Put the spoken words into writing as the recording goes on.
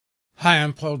Hi,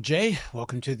 I'm Paul J.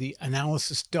 Welcome to the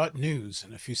analysis.news.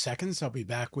 In a few seconds, I'll be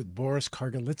back with Boris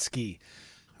Kagarlitsky.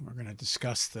 And we're going to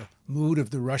discuss the mood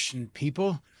of the Russian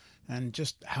people and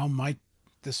just how might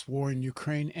this war in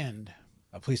Ukraine end.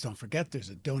 Please don't forget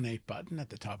there's a donate button at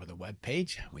the top of the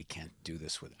webpage. We can't do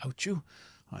this without you.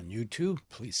 On YouTube,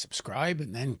 please subscribe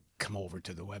and then come over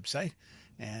to the website.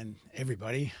 And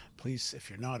everybody, please,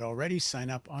 if you're not already, sign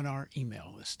up on our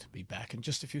email list. Be back in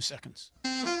just a few seconds.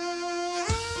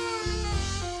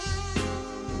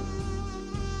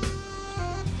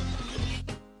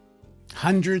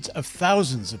 Hundreds of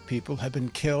thousands of people have been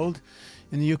killed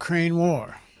in the Ukraine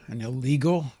war, an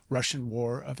illegal Russian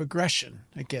war of aggression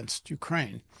against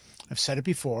Ukraine. I've said it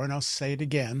before, and I'll say it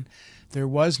again. There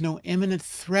was no imminent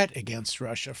threat against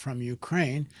Russia from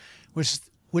Ukraine,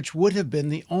 which would have been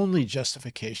the only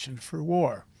justification for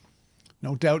war.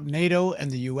 No doubt NATO and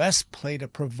the U.S. played a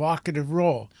provocative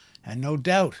role, and no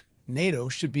doubt NATO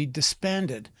should be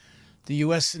disbanded. The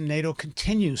U.S. and NATO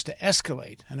continues to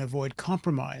escalate and avoid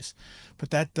compromise,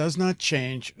 but that does not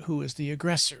change who is the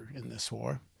aggressor in this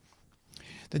war.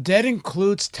 The dead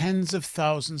includes tens of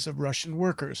thousands of Russian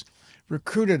workers,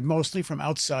 recruited mostly from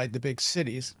outside the big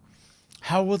cities.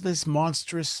 How will this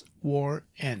monstrous war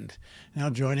end?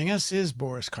 Now joining us is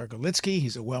Boris Kagarlitsky.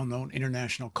 He's a well-known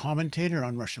international commentator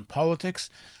on Russian politics.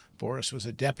 Boris was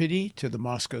a deputy to the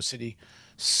Moscow City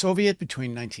Soviet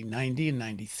between 1990 and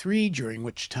 93, during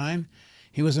which time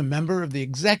he was a member of the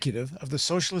executive of the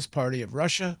Socialist Party of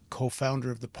Russia,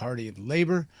 co-founder of the Party of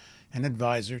Labor, and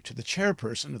advisor to the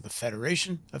chairperson of the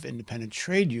Federation of Independent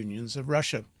Trade Unions of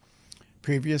Russia.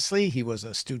 Previously, he was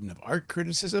a student of art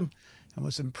criticism and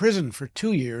was imprisoned for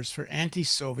 2 years for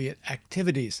anti-Soviet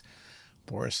activities.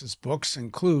 Boris's books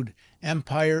include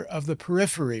Empire of the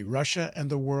Periphery, Russia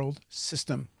and the World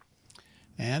System,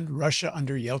 and Russia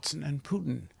under Yeltsin and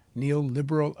Putin,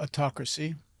 Neoliberal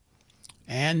Autocracy,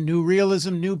 and New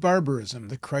Realism, New Barbarism,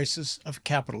 The Crisis of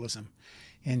Capitalism.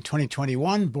 In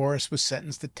 2021, Boris was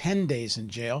sentenced to 10 days in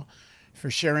jail for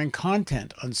sharing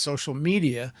content on social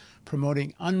media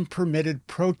promoting unpermitted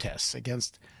protests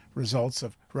against results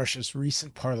of Russia's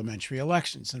recent parliamentary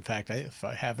elections. In fact, if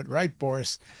I have it right,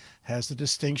 Boris has the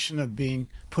distinction of being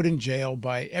put in jail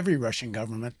by every Russian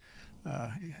government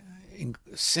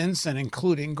since and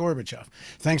including Gorbachev.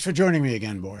 Thanks for joining me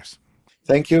again, Boris.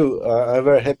 Thank you. I'm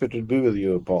very happy to be with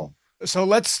you, Paul. So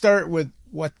let's start with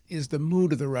what is the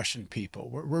mood of the Russian people.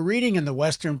 We're reading in the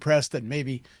Western press that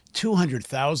maybe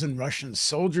 200,000 Russian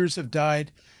soldiers have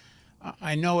died.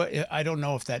 I don't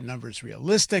know if that number is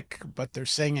realistic, but they're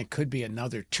saying it could be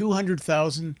another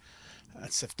 200,000.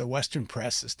 That's if the Western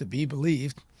press is to be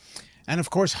believed. And of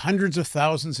course, hundreds of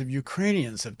thousands of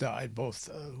Ukrainians have died, both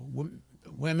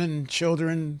women,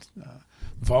 children,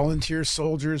 volunteer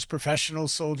soldiers, professional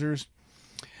soldiers.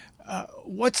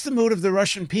 What's the mood of the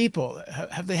Russian people?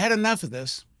 Have they had enough of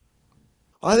this?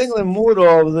 I think the mood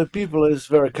of the people is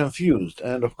very confused.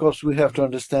 And of course, we have to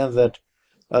understand that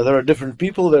there are different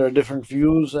people, there are different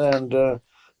views, and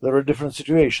there are different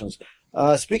situations.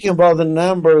 Speaking about the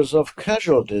numbers of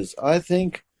casualties, I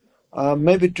think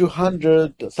maybe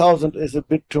 200,000 is a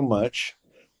bit too much,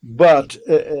 but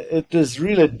it is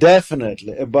really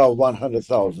definitely above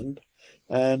 100,000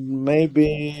 and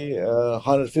maybe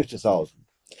 150,000.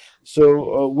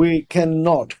 So we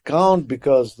cannot count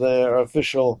because their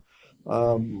official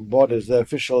bodies, the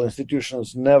official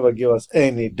institutions never give us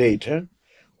any data.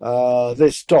 They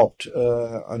stopped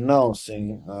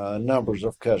announcing numbers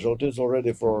of casualties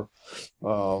already for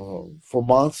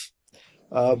months.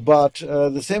 But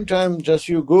at the same time, just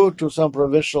you go to some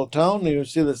provincial town, you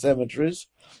see the cemeteries,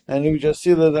 and you just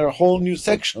see that there are whole new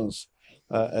sections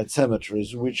at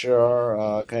cemeteries, which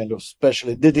are kind of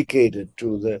specially dedicated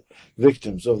to the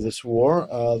victims of this war.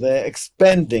 They're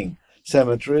expanding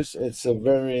cemeteries. It's a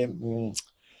very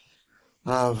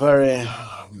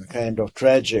kind of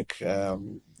tragic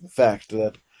fact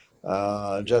that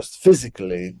just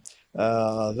physically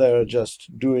they're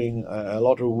just doing a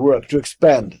lot of work to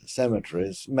expand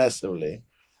cemeteries massively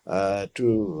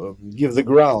to give the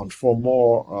ground for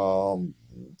more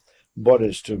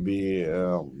bodies to be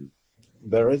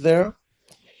buried there.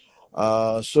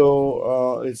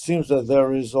 So it seems that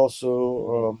there is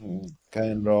also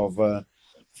kind of a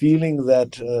feeling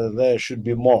that there should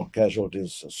be more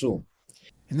casualties soon.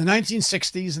 In the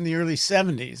 1960s and the early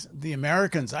 70s, the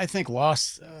Americans, I think,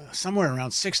 lost somewhere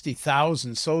around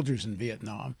 60,000 soldiers in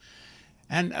Vietnam,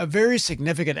 and a very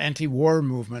significant anti-war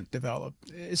movement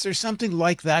developed. Is there something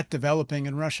like that developing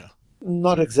in Russia?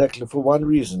 Not exactly, for one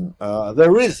reason.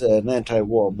 There is an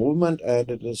anti-war movement, and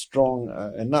it is strong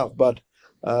enough, but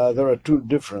there are two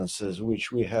differences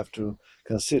which we have to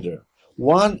consider.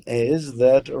 One is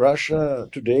that Russia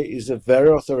today is a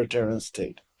very authoritarian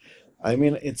state. I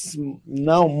mean, it's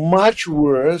now much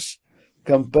worse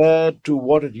compared to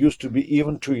what it used to be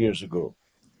even 2 years ago.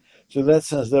 So in that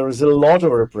sense, there is a lot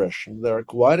of repression. There are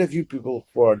quite a few people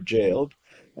who are jailed,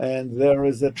 and there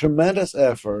is a tremendous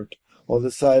effort on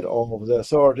the side of the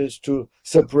authorities to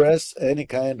suppress any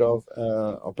kind of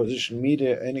opposition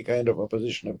media, any kind of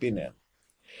opposition opinion.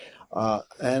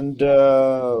 And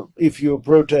if you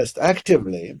protest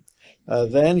actively,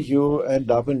 then you end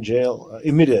up in jail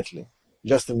immediately,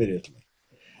 just immediately.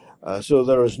 So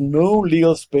there is no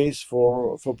legal space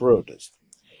for protest.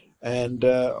 And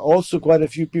also quite a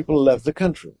few people left the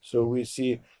country. So we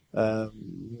see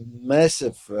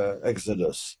massive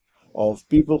exodus of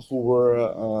people who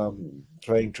were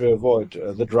trying to avoid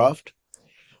the draft.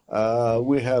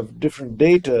 We have different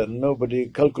data. Nobody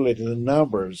calculated the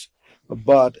numbers,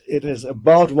 but it is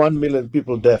about 1 million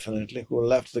people definitely who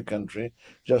left the country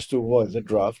just to avoid the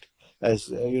draft. As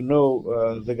you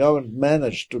know, the government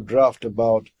managed to draft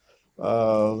about,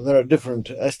 there are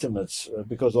different estimates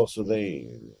because also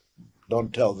they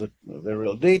don't tell the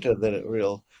real data, the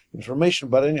real information.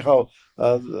 But anyhow,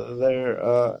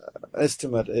 their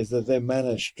estimate is that they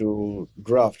managed to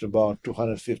draft about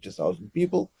 250,000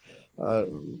 people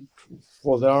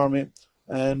for the army,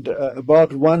 and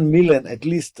about 1 million at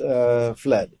least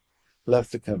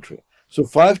left the country. So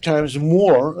 5 times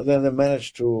more than they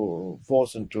managed to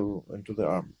force into the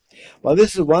army. Well,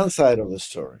 this is one side of the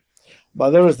story. But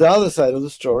there is the other side of the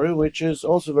story, which is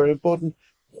also very important.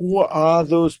 Who are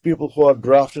those people who are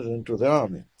drafted into the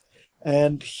army?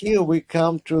 And here we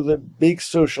come to the big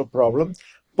social problem,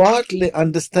 partly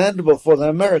understandable for the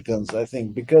Americans, I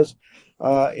think, because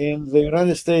in the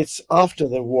United States after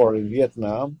the war in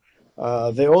Vietnam,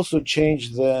 they also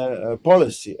changed their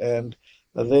policy, and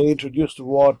they introduced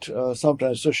what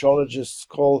sometimes sociologists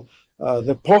call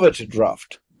the poverty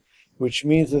draft, which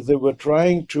means that they were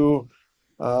trying to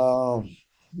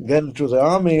get into the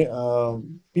army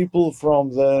people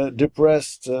from the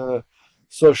depressed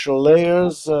social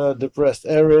layers, depressed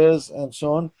areas, and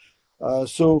so on.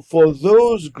 So for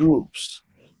those groups,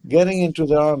 getting into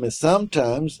the army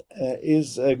sometimes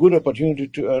is a good opportunity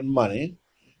to earn money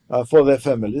for their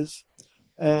families.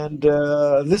 And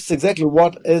this is exactly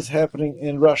what is happening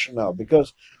in Russia now,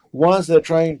 because once they're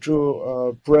trying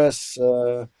to press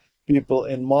people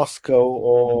in Moscow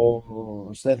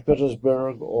or St.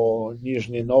 Petersburg or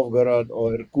Nizhny Novgorod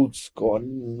or Irkutsk or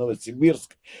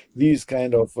Novosibirsk, these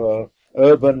kind of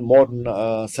urban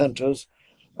modern centers,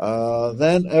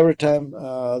 then every time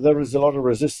there is a lot of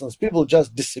resistance, people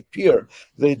just disappear.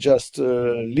 They just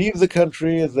leave the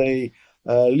country, they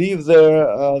leave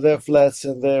their flats,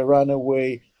 and they run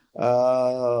away.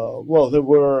 Well, there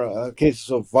were cases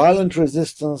of violent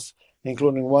resistance,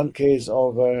 including one case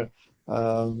of a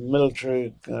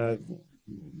military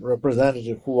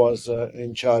representative who was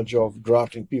in charge of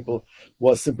drafting people,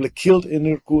 was simply killed in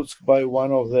Irkutsk by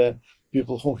one of the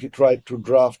people whom he tried to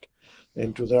draft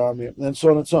into the army, and so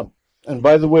on and so on. And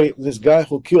by the way, this guy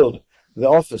who killed the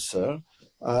officer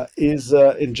is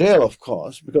in jail, of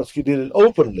course, because he did it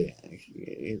openly.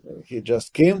 He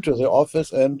just came to the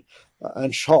office and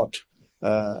shot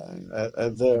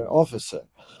at the officer.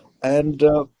 And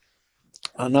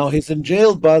now he's in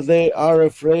jail, but they are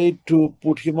afraid to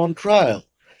put him on trial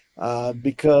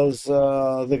because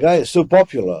the guy is so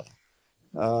popular.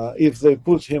 If they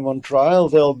put him on trial,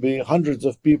 there'll be hundreds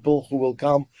of people who will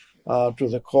come to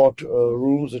the court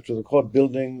rooms, to the court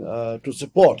building to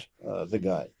support the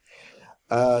guy.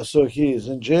 So he is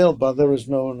in jail, but there is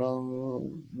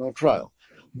no trial.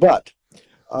 But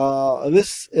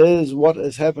this is what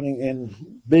is happening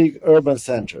in big urban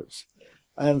centers.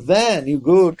 And then you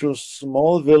go to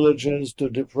small villages, to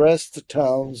depressed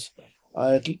towns,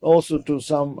 also to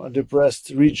some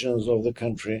depressed regions of the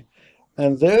country.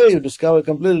 And there you discover a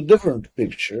completely different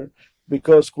picture,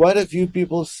 because quite a few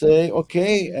people say,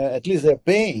 okay, at least they're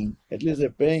paying.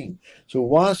 So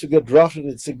once you get drafted,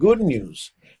 it's a good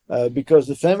news, because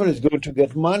the family is going to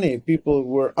get money. People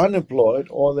were unemployed,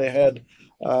 or they had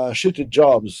shitty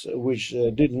jobs which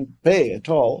didn't pay at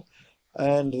all.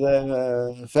 And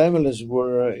the families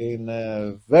were in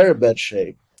very bad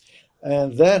shape.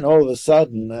 And then all of a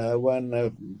sudden, when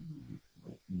a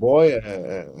boy,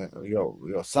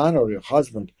 your son or your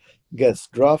husband gets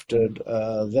drafted,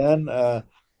 then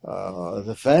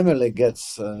the family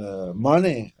gets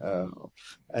money,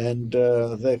 and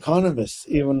the economists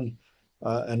even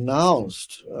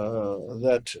announced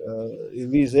that in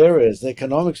these areas, the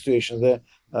economic situation,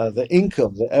 the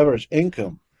income, the average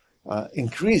income,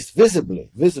 increased visibly,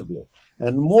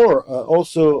 and more.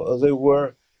 Also, they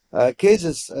were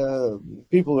cases,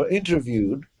 people were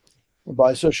interviewed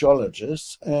by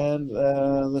sociologists, and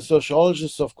the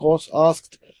sociologists, of course,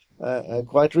 asked a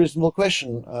quite reasonable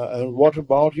question: "What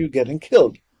about you getting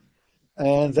killed?"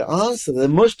 And the answer, the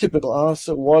most typical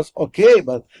answer, was, "Okay,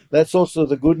 but that's also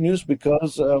the good news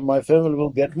because my family will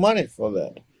get money for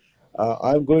that.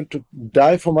 I'm going to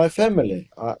die for my family.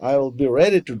 I will be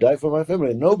ready to die for my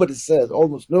family." Nobody says,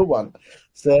 almost no one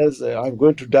says, "I'm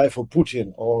going to die for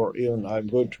Putin," or even "I'm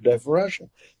going to die for Russia."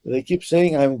 They keep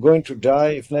saying, "I'm going to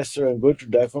die if necessary. I'm going to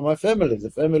die for my family. The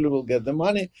family will get the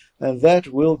money, and that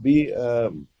will be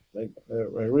a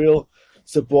real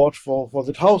support for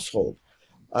the household."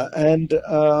 And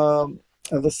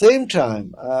at the same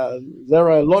time, there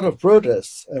are a lot of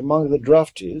protests among the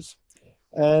draftees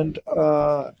and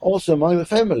also among the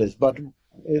families. But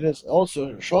it is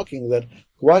also shocking that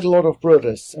quite a lot of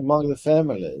protests among the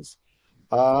families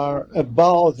are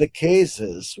about the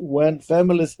cases when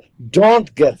families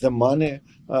don't get the money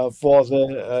for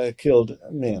the killed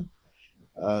men.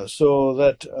 So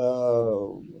that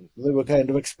they were kind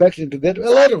of expecting to get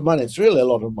a lot of money. It's really a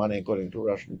lot of money according to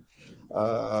Russian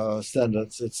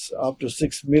standards. It's up to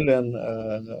 6 million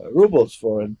rubles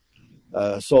for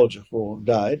a soldier who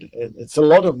died. It's a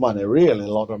lot of money, really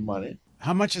a lot of money.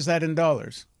 How much is that in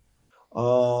dollars?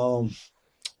 Um,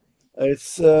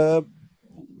 it's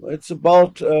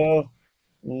about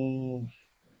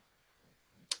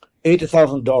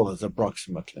 $80,000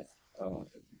 approximately.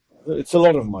 It's a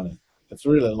lot of money. It's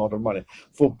really a lot of money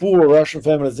for poor Russian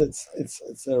families.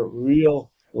 It's a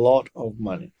real lot of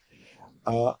money,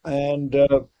 and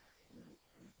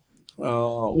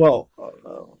well,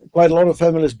 quite a lot of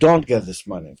families don't get this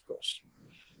money, of course,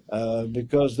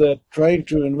 because they're trying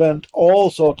to invent all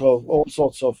sorts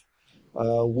of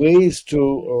ways to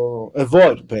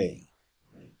avoid paying,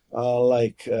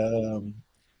 like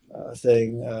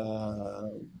saying,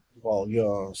 "Well,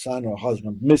 your son or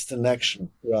husband missed an action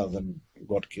rather than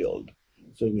got killed.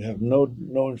 So we have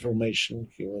no information.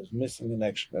 He was missing in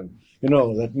action, and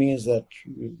that means that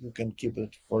you can keep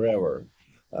it forever."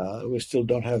 We still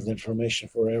don't have the information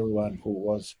for everyone who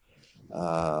was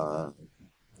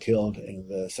killed in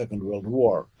the Second World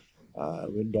War.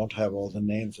 We don't have all the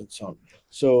names and so on.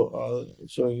 So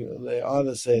they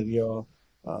either say your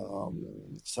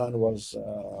son was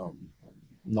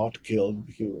not killed.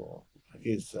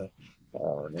 He's.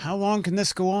 How long can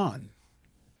this go on?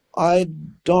 I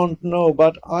don't know,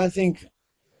 but I think,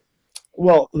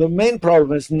 well, the main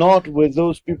problem is not with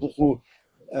those people who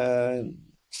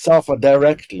suffer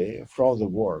directly from the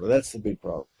war. That's the big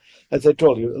problem. As I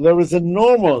told you, there is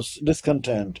enormous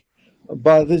discontent,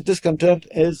 but this discontent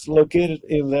is located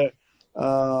in the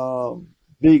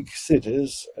big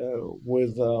cities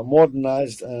with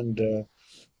modernized and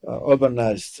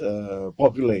urbanized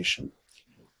population.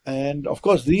 And of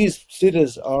course, these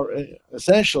cities are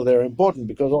essential. They're important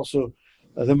because also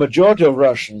the majority of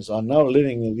Russians are now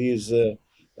living in these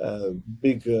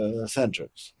big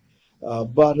centers.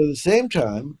 But at the same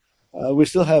time, we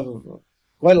still have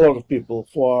quite a lot of people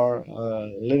who are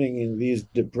living in these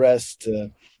depressed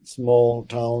small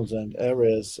towns and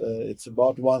areas. It's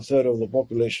about 1/3 of the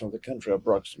population of the country,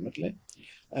 approximately.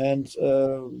 And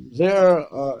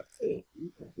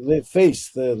they face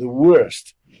the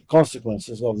worst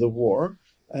consequences of the war,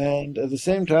 and at the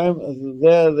same time,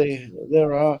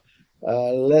 there are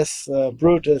less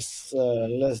protests,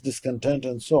 less discontent,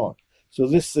 and so on. So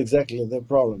this is exactly the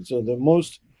problem. So the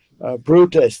most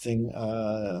protesting,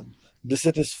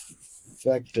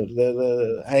 dissatisfied,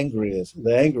 the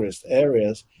angriest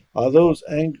areas are those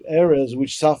areas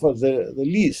which suffer the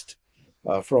least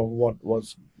from what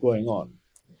was going on.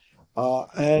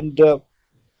 And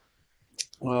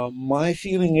my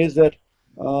feeling is that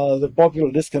the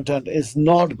popular discontent is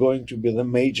not going to be the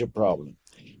major problem.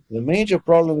 The major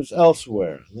problem is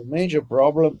elsewhere. The major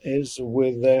problem is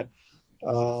with the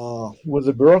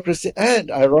bureaucracy and,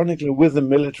 ironically, with the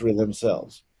military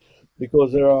themselves,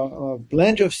 because there are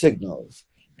plenty of signals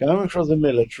coming from the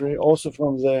military, also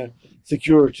from the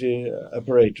security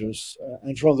apparatus,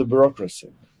 and from the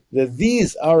bureaucracy, that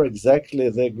these are exactly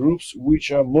the groups which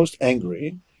are most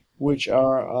angry, which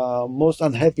are most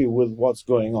unhappy with what's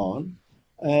going on,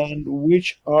 and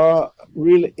which are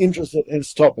really interested in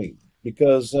stopping,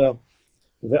 because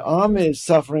the army is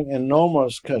suffering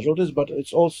enormous casualties, but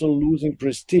it's also losing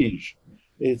prestige.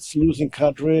 It's losing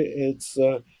country. It's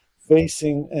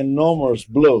facing enormous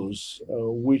blows,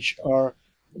 which are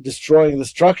destroying the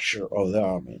structure of the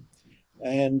army.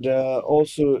 And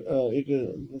also,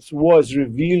 this war is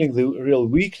revealing the real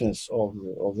weakness of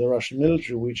the Russian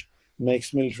military, which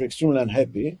makes military extremely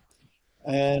unhappy.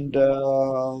 and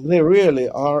they really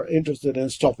are interested in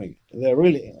stopping it. They're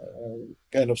really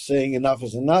kind of saying enough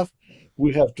is enough.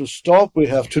 We have to stop. We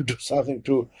have to do something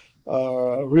to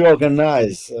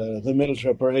reorganize the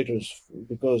military apparatus,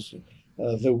 because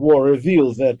the war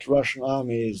revealed that Russian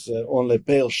army is only a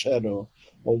pale shadow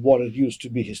of what it used to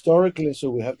be historically.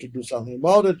 So we have to do something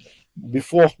about it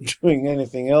before doing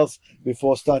anything else,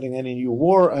 before starting any new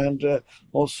war. And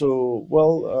also,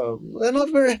 well, they're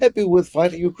not very happy with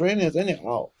fighting Ukrainians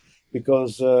anyhow,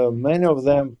 because many of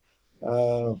them,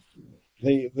 uh,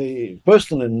 they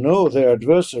personally know their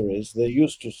adversaries.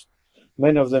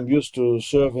 Many of them used to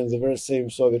serve in the very same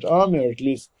Soviet army, or at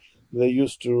least they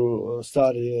used to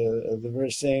study at the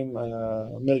very same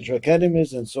military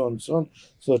academies, and so on and so on.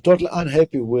 So totally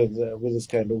unhappy with this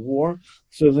kind of war.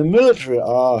 So the military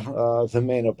are the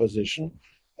main opposition,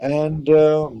 and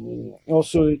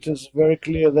also it is very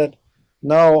clear that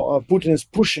now Putin is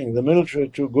pushing the military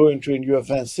to go into a new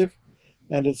offensive,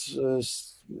 and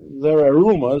there are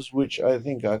rumors, which I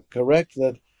think are correct,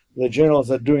 that the generals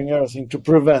are doing everything to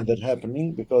prevent that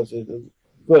happening, because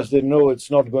first they know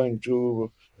it's not going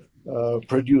to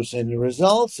produce any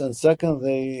results, and second,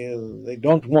 they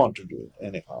don't want to do it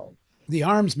anyhow. The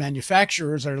arms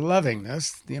manufacturers are loving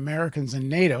this. The Americans and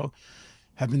NATO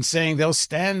have been saying they'll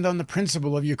stand on the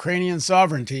principle of Ukrainian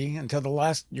sovereignty until the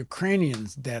last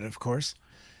Ukrainian's dead, of course.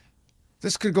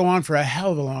 This could go on for a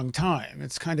hell of a long time.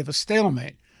 It's kind of a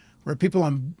stalemate where people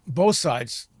on both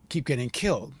sides keep getting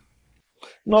killed.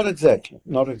 Not exactly,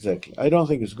 not exactly. I don't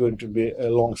think it's going to be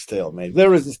a long stalemate.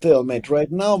 There is a stalemate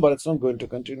right now, but it's not going to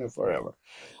continue forever.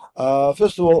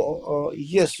 First of all,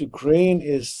 yes, Ukraine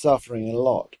is suffering a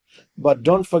lot, but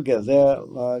don't forget they're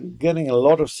getting a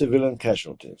lot of civilian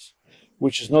casualties,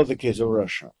 which is not the case of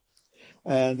Russia,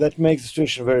 and that makes the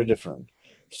situation very different.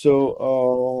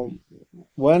 So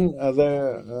when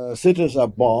the cities are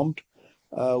bombed,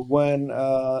 when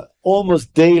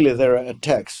almost daily there are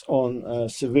attacks on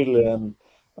civilian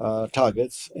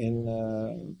targets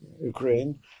in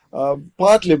Ukraine.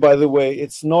 Partly, by the way,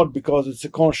 it's not because it's a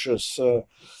conscious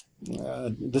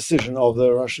decision of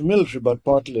the Russian military, but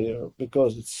partly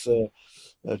because it's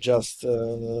just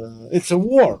it's a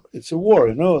war. It's a war.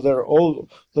 You know,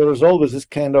 there is always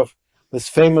this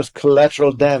famous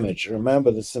collateral damage. Remember,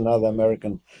 this is another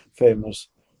American famous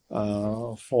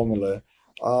formula.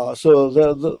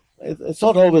 It's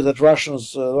not always that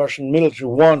Russian military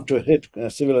want to hit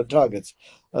civilian targets.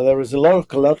 There is a lot of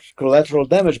collateral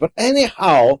damage, but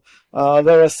anyhow,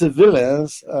 there are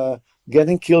civilians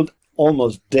getting killed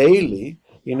almost daily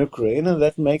in Ukraine, and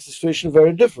that makes the situation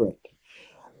very different.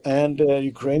 And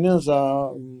Ukrainians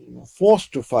are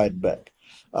forced to fight back.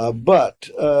 But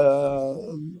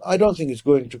I don't think it's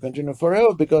going to continue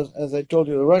forever, because, as I told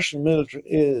you, the Russian military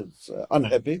is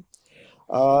unhappy.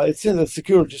 It seems that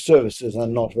security services are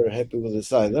not very happy with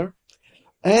this either.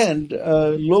 And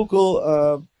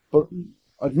local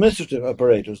administrative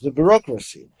apparatus, the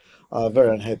bureaucracy, are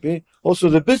very unhappy. Also,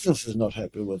 the business is not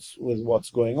happy with what's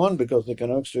going on, because the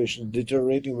economic situation is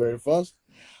deteriorating very fast.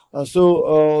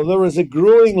 So there is a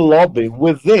growing lobby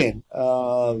within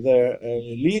their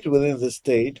elite, within the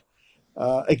state,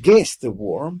 against the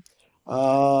war.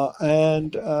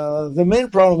 And the main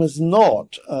problem is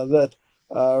not that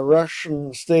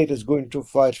Russian state is going to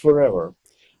fight forever.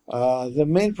 The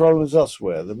main problem is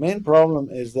elsewhere. The main problem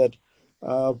is that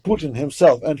Putin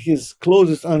himself and his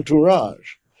closest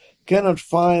entourage cannot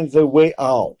find the way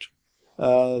out.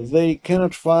 They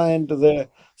cannot find the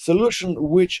solution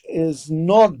which is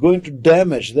not going to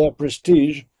damage their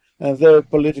prestige and their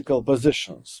political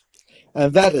positions.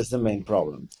 And that is the main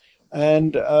problem.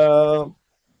 And I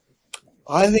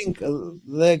think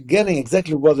they're getting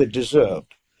exactly what they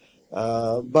deserved.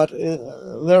 But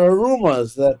there are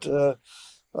rumors that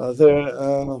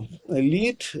the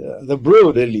elite, the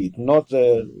broad elite, not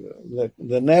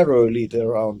the narrow elite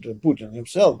around Putin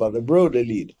himself, but the broad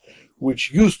elite,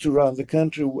 which used to run the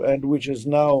country and which is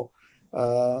now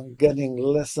getting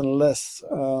less and less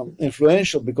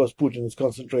influential, because Putin is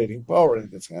concentrating power in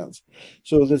his hands.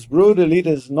 So this broad elite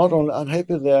is not only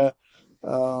unhappy, they're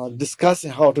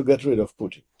discussing how to get rid of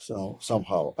Putin, so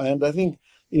somehow. And I think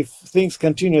if things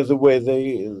continue the way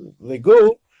they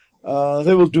go,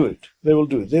 they will do it. They will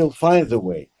do it. They'll find the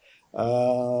way.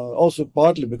 Also,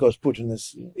 partly because Putin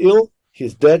is ill,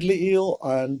 he's deadly ill,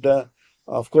 and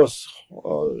of course,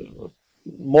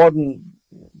 modern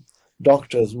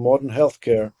doctors, modern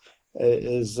healthcare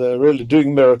is really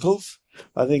doing miracles.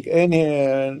 I think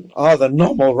any other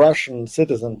normal Russian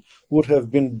citizen would have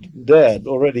been dead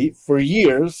already for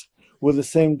years with the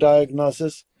same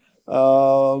diagnosis.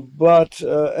 But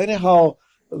anyhow,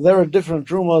 there are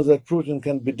different rumors that Putin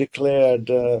can be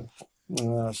declared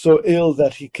so ill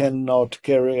that he cannot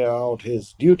carry out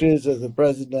his duties as the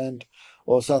president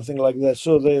or something like that.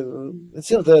 So it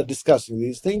seems they're discussing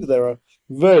these things. There are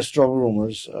very strong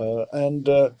rumors, and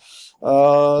there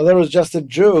was just a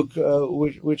joke,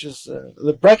 which is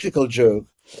the practical joke,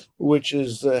 which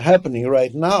is happening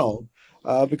right now.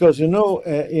 Because in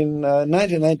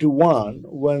 1991,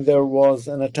 when there was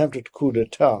an attempted coup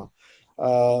d'etat,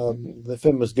 the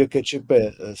famous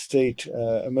GKChP, State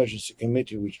Emergency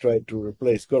Committee, which tried to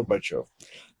replace Gorbachev,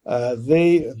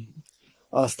 they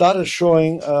started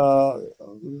showing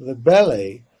the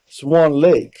ballet Swan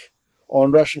Lake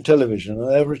on Russian television.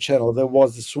 On every channel, there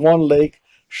was the Swan Lake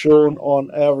shown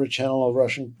on every channel of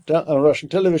Russian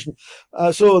television.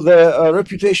 So the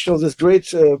reputation of this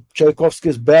great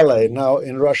Tchaikovsky's ballet now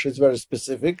in Russia is very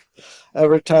specific.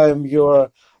 Every time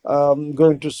you're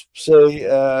going to say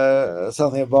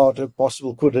something about a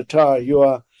possible coup d'etat, you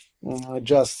are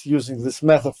just using this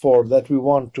metaphor that we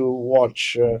want to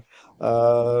watch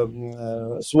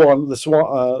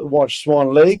watch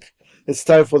Swan Lake. It's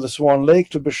time for the Swan Lake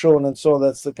to be shown, and so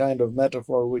that's the kind of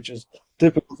metaphor which is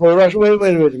typical for Russia. Wait a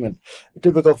minute.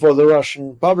 Typical for the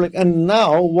Russian public. And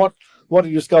now, what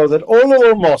you discover that all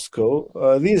over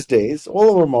Moscow these days,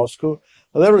 all over Moscow,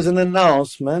 there is an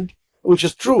announcement, which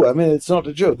is true. I mean, it's not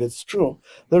a joke. It's true.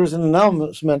 There is an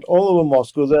announcement all over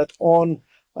Moscow that on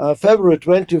February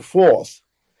 24th,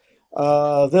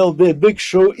 there'll be a big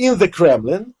show in the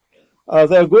Kremlin.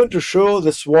 They're going to show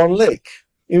the Swan Lake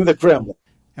in the Kremlin.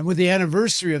 And with the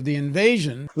anniversary of the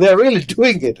invasion, they're really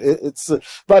doing it.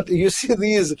 But you see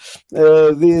these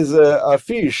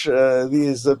affiche,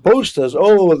 these posters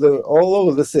all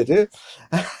over the city,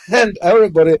 and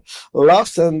everybody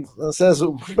laughs and says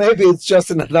maybe it's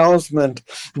just an announcement,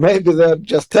 maybe they're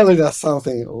just telling us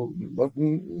something,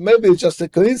 maybe it's just a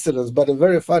coincidence, but a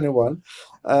very funny one,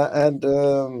 and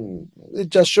it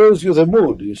just shows you the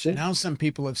mood. You see. Now some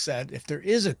people have said if there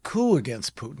is a coup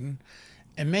against Putin,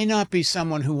 it may not be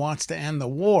someone who wants to end the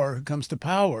war who comes to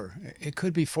power. It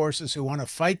could be forces who want to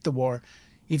fight the war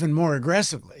even more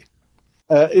aggressively.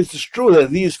 It's true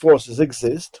that these forces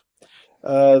exist.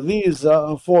 These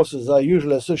forces are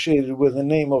usually associated with the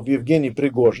name of Yevgeny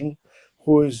Prigozhin,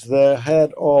 who is the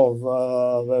head of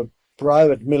the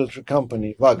private military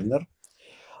company Wagner.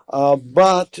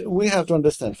 But we have to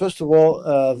understand, first of all,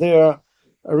 their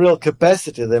real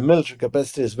capacity, their military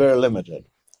capacity is very limited.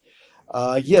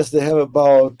 Yes, they have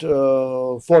about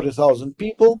 40,000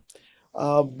 people,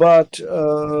 but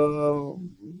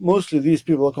mostly these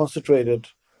people are concentrated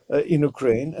in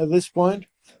Ukraine at this point,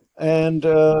 and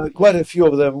quite a few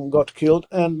of them got killed,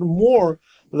 and more,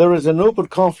 there is an open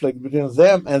conflict between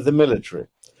them and the military.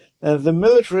 And the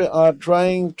military are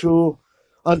trying to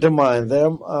undermine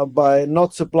them by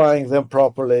not supplying them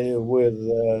properly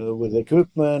with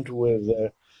equipment, with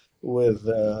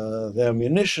the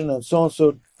ammunition and so on.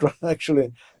 So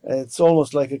actually, it's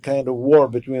almost like a kind of war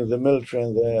between the military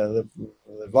and the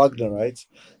Wagnerites.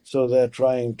 So they're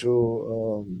trying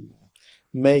to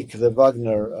make the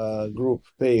Wagner group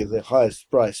pay the highest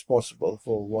price possible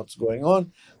for what's going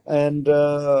on. And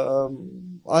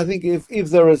I think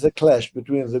if there is a clash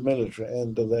between the military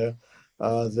and the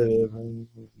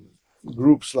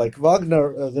groups like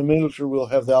Wagner, the military will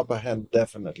have the upper hand,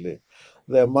 definitely.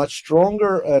 They're much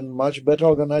stronger and much better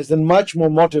organized and much more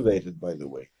motivated, by the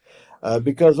way,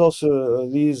 because also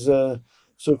these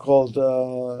so-called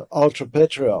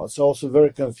ultra-patriots are also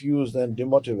very confused and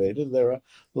demotivated. There are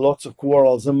lots of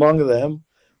quarrels among them,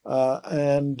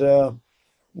 and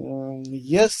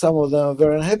yes, some of them are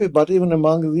very unhappy, but even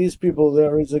among these people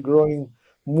there is a growing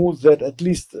mood that at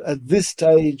least at this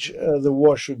stage the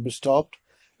war should be stopped.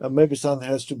 Maybe something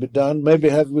has to be done. Maybe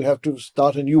we have to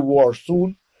start a new war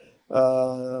soon,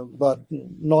 but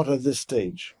not at this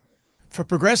stage. For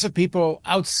progressive people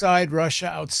outside Russia,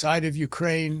 outside of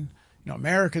Ukraine,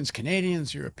 Americans,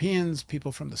 Canadians, Europeans,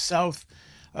 people from the South,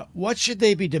 what should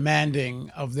they be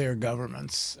demanding of their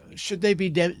governments? Should they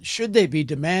be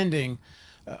demanding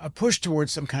a push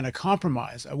towards some kind of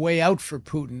compromise, a way out for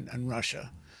Putin and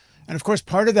Russia? And of course,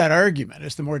 part of that argument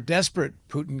is the more desperate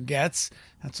Putin gets,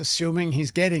 that's assuming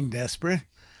he's getting desperate,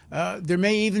 there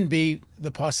may even be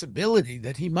the possibility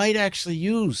that he might actually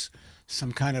use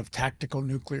some kind of tactical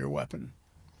nuclear weapon.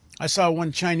 I saw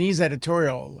one Chinese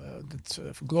editorial, that's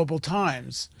Global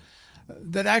Times,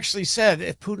 that actually said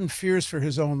if Putin fears for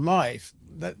his own life,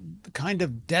 that the kind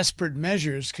of desperate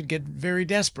measures could get very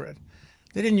desperate.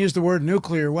 They didn't use the word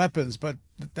nuclear weapons, but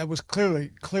that was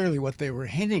clearly what they were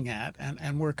hinting at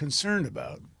and were concerned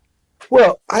about.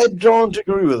 Well, I don't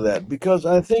agree with that because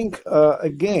I think,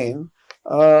 again,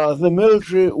 the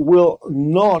military will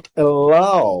not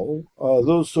allow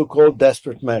those so-called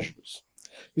desperate measures.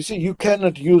 You see, you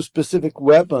cannot use specific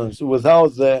weapons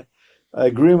without the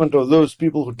agreement of those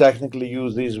people who technically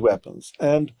use these weapons.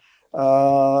 And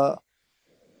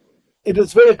it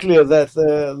is very clear that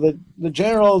the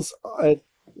generals, at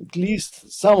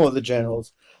least some of the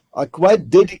generals, are quite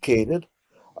dedicated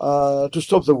to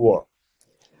stop the war.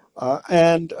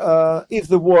 And if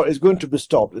the war is going to be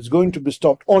stopped, it's going to be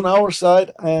stopped on our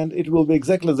side, and it will be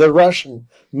exactly the Russian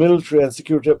military and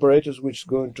security apparatus which is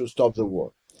going to stop the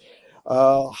war.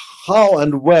 How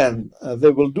and when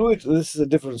they will do it, this is a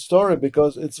different story,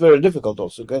 because it's very difficult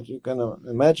also. You can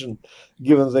imagine,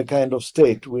 given the kind of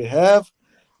state we have,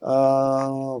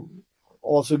 also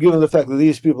given the fact that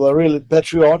these people are really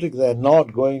patriotic, they're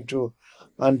not going to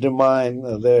undermine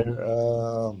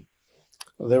the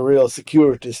real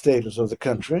security status of the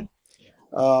country,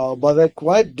 but they're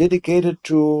quite dedicated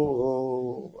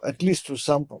to at least to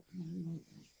some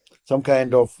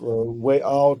kind of way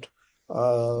out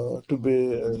to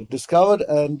be discovered,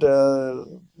 and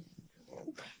the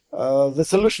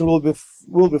solution will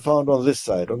be found on this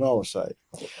side, on our side.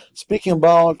 Speaking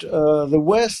about the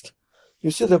West, you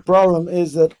see, the problem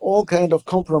is that all kind of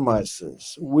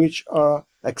compromises which are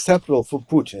acceptable for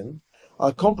Putin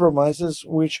are compromises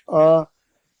which are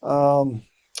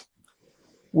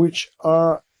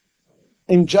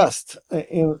unjust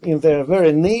in their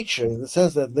very nature, in the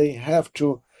sense that they have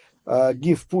to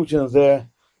give Putin the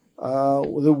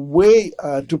way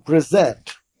to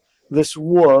present this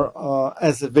war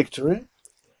as a victory,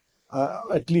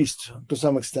 at least to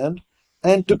some extent,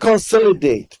 and to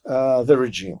consolidate the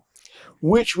regime,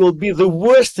 which will be the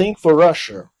worst thing for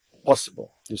Russia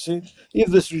possible. You see, if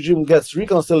this regime gets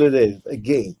reconsolidated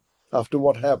again after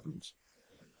what happens,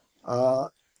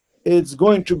 it's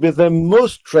going to be the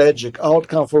most tragic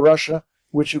outcome for Russia,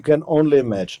 which you can only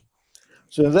imagine.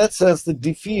 So in that sense, the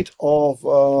defeat of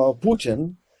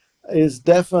Putin is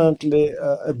definitely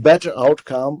a better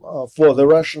outcome for the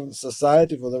Russian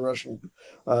society, for the Russian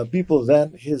people,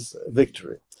 than his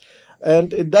victory.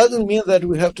 And it doesn't mean that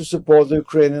we have to support the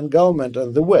Ukrainian government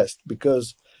and the West,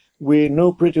 because we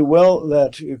know pretty well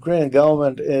that the Ukrainian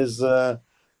government is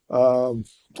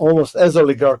almost as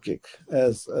oligarchic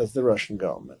as the Russian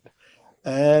government.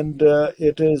 And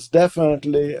it is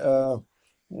definitely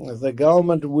the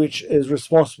government which is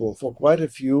responsible for quite a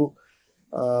few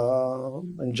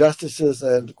injustices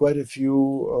and quite a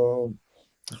few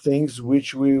things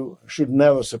which we should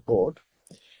never support.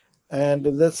 And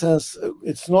in that sense,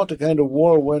 it's not a kind of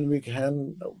war when we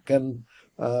can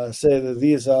say that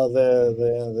these are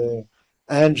the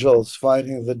angels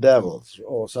fighting the devils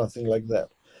or something like that.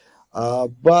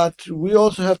 But we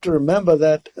also have to remember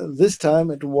that this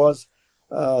time it was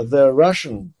the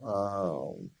Russian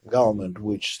government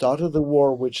which started the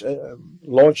war, which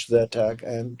launched the attack,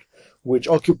 and which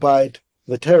occupied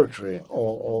the territory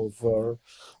of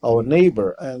our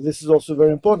neighbor. And this is also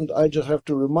very important. I just have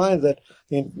to remind that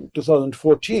in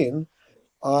 2014,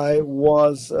 I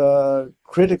was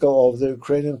critical of the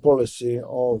Ukrainian policy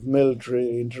of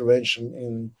military intervention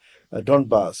in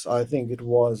Donbass. I think it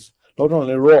was not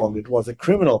only wrong, it was a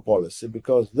criminal policy,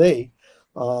 because they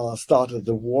started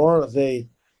the war. They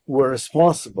were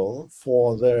responsible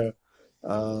for their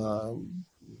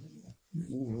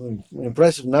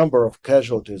impressive number of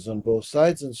casualties on both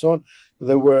sides and so on.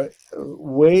 There were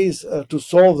ways to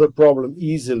solve the problem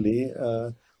easily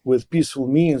with peaceful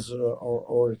means,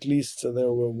 or at least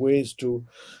there were ways to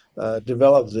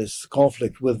develop this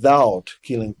conflict without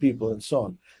killing people and so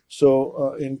on.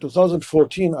 So in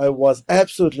 2014, I was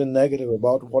absolutely negative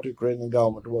about what Ukrainian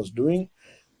government was doing,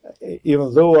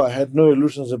 even though I had no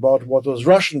illusions about what was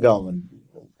Russian government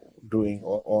doing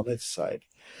on its side.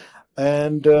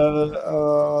 And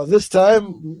this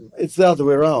time, it's the other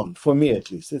way around, for me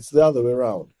at least. It's the other way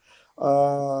around.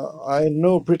 I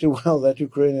know pretty well that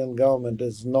Ukrainian government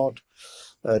is not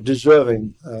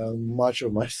deserving much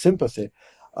of my sympathy,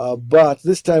 but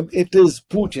this time it is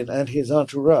Putin and his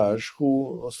entourage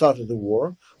who started the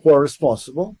war, who are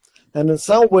responsible, and in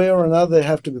some way or another they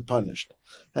have to be punished.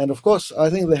 And of course, I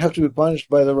think they have to be punished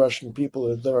by the Russian people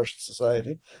and the Russian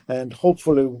society, and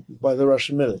hopefully by the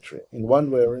Russian military in one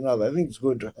way or another. I think it's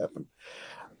going to happen.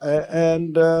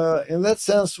 And in that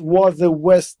sense, what the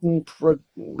Western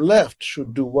left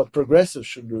should do, what progressives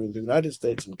should do in the United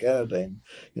States and Canada and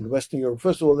in Western Europe,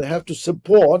 first of all, they have to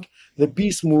support the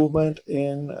peace movement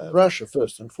in Russia,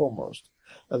 first and foremost.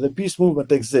 The peace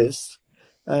movement exists.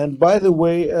 And by the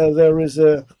way, there is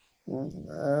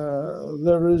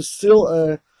still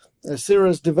a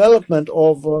serious development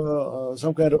of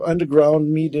some kind of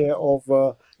underground media of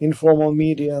informal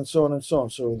media, and so on and so on.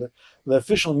 So the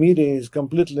official media is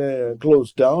completely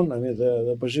closed down. I mean,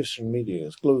 the opposition media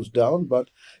is closed down, but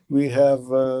we have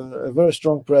a very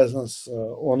strong presence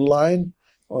online,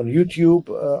 on YouTube,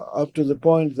 up to the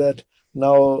point that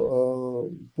now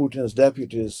Putin's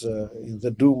deputies in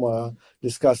the Duma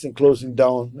discussing closing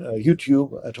down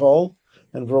YouTube at all,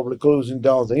 and probably closing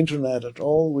down the internet at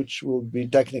all, which will be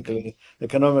technically,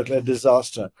 economically a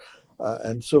disaster.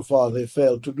 And so far they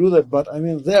failed to do that. But I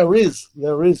mean, there is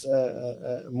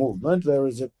a movement. There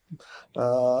is a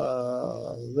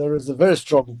very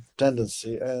strong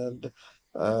tendency and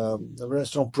a very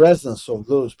strong presence of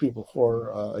those people who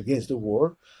are against the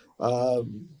war.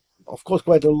 Of course,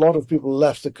 quite a lot of people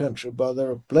left the country, but there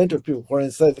are plenty of people who are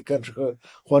inside the country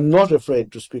who are not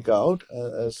afraid to speak out,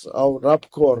 as our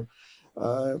Rapcore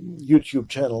YouTube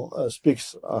channel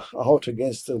speaks out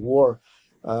against the war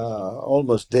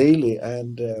almost daily,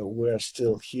 and we're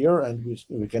still here, and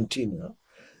we continue.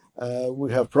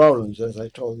 We have problems, as I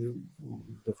told you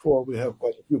before. We have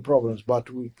quite a few problems, but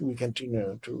we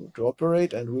continue to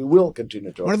operate, and we will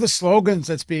continue to operate. One of the slogans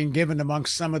that's being given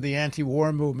amongst some of the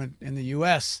anti-war movement in the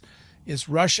U.S. is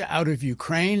Russia out of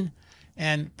Ukraine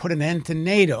and put an end to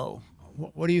NATO.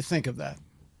 What do you think of that?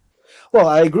 Well,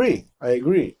 I agree.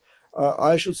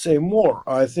 I should say more.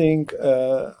 I think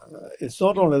it's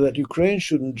not only that Ukraine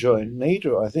shouldn't join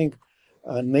NATO. I think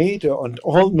NATO and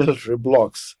all military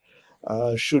blocs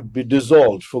should be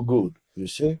dissolved for good, you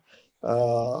see.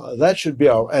 That should be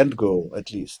our end goal,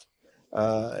 at least.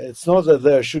 It's not that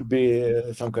there should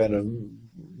be some kind of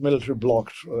military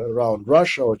bloc around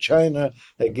Russia or China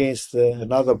against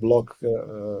another bloc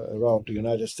around the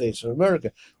United States of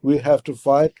America. We have to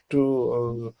fight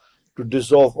to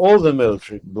dissolve all the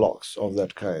military blocs of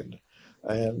that kind.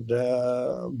 And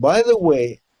by the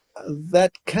way,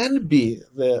 that can be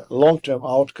the long-term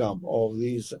outcome of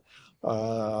these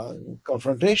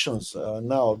confrontations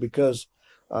now, because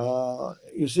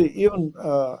you see, even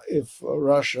if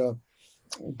Russia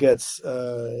gets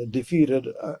defeated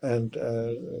and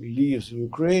leaves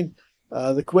Ukraine,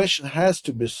 the question has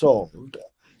to be solved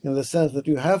in the sense that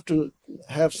you have to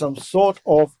have some sort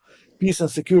of peace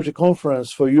and security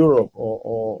conference for Europe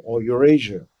or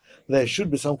Eurasia. There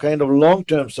should be some kind of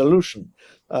long-term solution,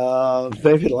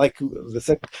 maybe like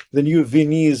the new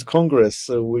Viennese Congress,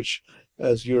 which,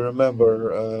 as you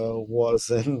remember, was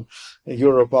in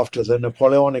Europe after the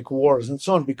Napoleonic Wars and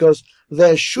so on, because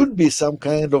there should be some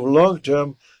kind of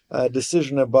long-term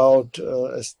decision about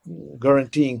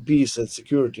guaranteeing peace and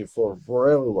security for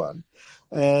everyone.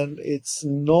 And it's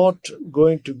not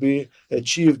going to be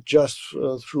achieved just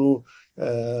through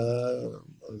the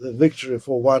victory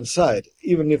for one side.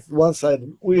 Even if one side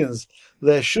wins,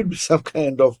 there should be some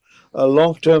kind of a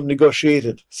long-term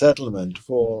negotiated settlement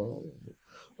for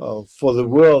the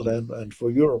world and for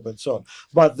Europe and so on.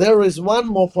 But there is one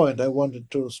more point I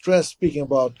wanted to stress, speaking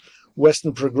about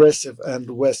Western progressive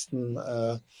and Western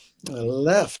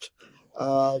left,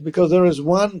 because there is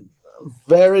one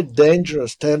very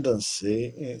dangerous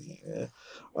tendency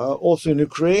also in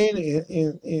Ukraine,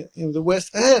 in the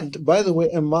West, and, by the way,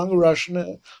 among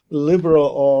Russian liberal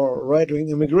or right-wing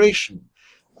immigration,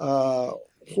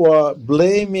 who are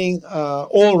blaming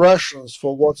all Russians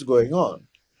for what's going on.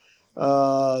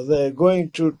 They're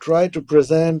going to try to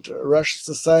present Russian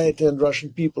society and Russian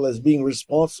people as being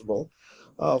responsible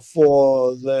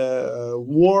for the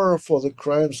war, for the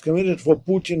crimes committed, for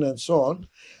Putin and so on,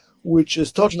 which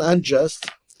is totally unjust.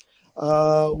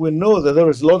 We know that there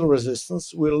is a lot of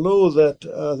resistance. We know that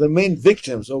the main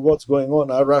victims of what's going on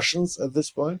are Russians at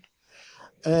this point.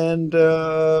 And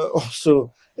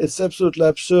also, it's absolutely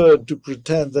absurd to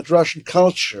pretend that Russian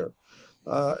culture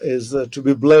is to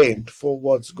be blamed for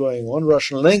what's going on.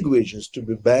 Russian language is to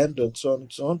be banned and so on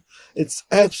and so on. It's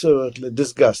absolutely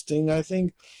disgusting, I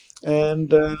think.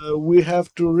 And we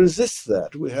have to resist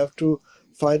that. We have to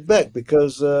fight back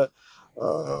because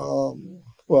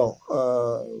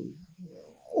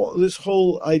this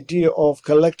whole idea of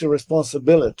collective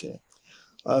responsibility,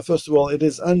 first of all, it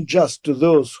is unjust to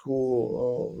those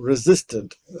who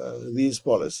resisted these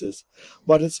policies,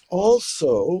 but it's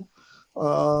also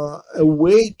a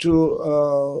way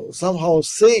to somehow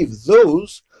save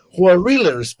those who are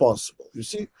really responsible. You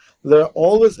see, there are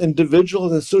always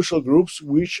individuals and social groups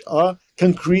which are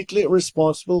concretely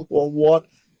responsible for what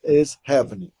is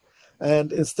happening.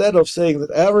 And instead of saying that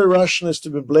every Russian is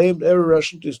to be blamed, every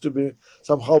Russian is to be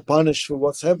somehow punished for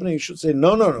what's happening, you should say,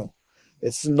 no.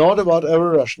 It's not about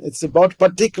every Russian. It's about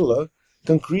particular,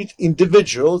 concrete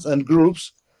individuals and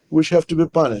groups which have to be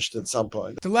punished at some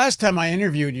point. The last time I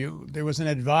interviewed you, there was an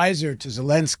advisor to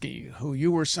Zelensky who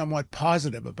you were somewhat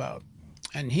positive about.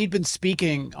 and he'd been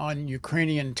speaking on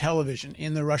Ukrainian television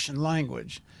in the Russian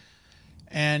language.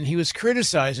 And he was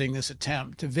criticizing this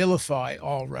attempt to vilify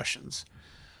all Russians.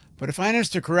 But if I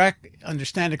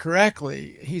understand it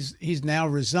correctly, he's now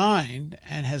resigned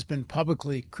and has been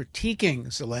publicly critiquing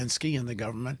Zelensky and the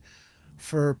government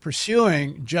for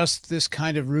pursuing just this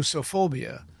kind of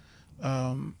Russophobia.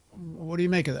 What do you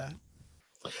make of that?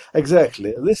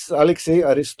 Exactly. This is Alexei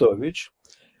Arestovich.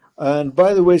 And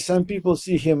by the way, some people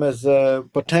see him as a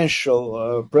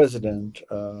potential president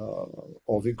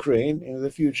of Ukraine in the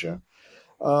future.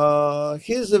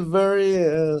 He's a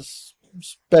very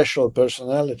special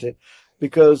personality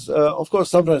because, of course,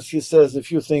 sometimes he says a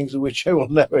few things which I will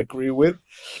never agree with,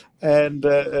 and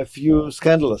a few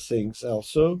scandalous things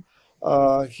also.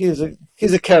 He's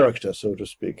a character, so to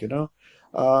speak, you know.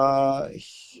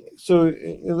 So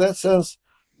in that sense,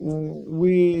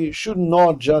 we should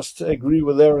not just agree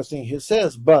with everything he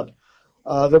says, but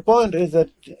the point is that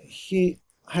he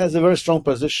has a very strong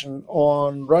position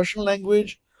on Russian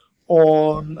language,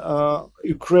 on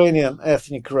Ukrainian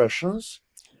ethnic Russians,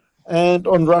 and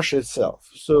on Russia itself.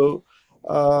 So,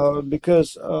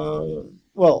 because,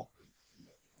 well,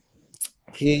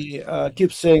 he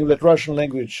keeps saying that Russian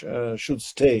language should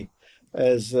stay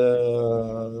as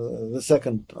the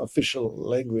second official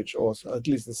language, or at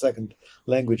least the second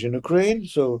language in Ukraine.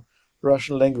 So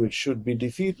Russian language should be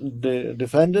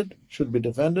defended.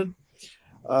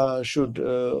 Should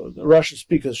Russian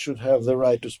speakers should have the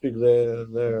right to speak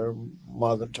their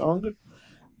mother tongue,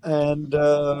 and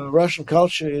Russian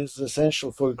culture is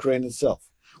essential for Ukraine itself,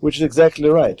 which is exactly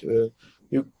right.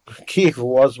 Kiev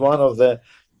was one of the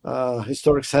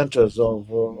historic centers of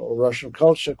Russian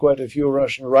culture. Quite a few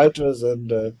Russian writers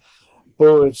and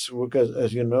poets,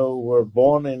 as you know, were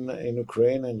born in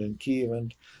Ukraine and in Kiev,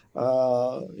 and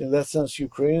in that sense,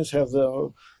 Ukrainians have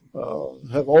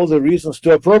all the reasons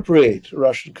to appropriate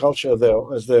Russian culture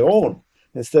as their own.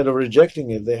 Instead of rejecting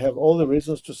it, they have all the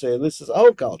reasons to say, this is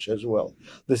our culture as well.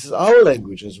 This is our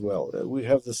language as well. We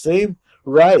have the same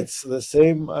rights, the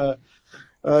same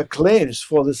claims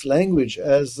for this language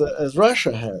as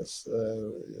Russia has.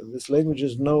 This language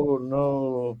is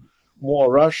no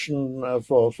more Russian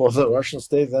for the Russian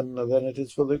state than it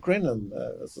is for the Ukrainian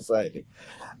society.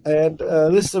 And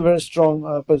this is a very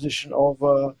strong position of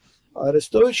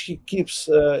Arestovich. He keeps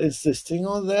insisting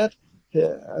on that,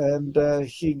 and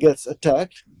he gets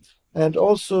attacked. And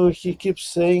also he keeps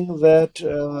saying that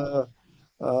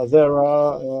there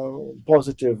are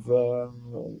positive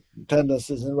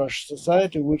tendencies in Russian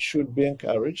society which should be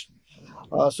encouraged.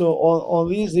 So on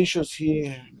these issues,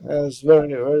 he has very,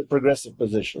 very progressive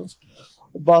positions.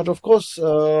 But of course,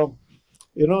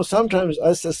 sometimes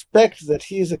I suspect that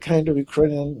he is a kind of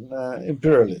Ukrainian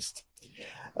imperialist.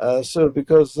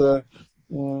 Because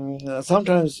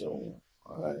sometimes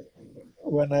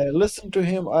when I listen to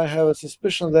him, I have a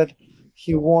suspicion that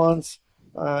he wants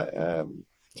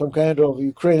some kind of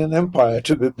Ukrainian empire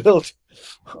to be built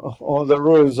on the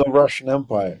ruins of Russian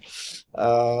Empire.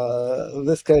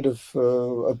 This kind of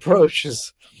approach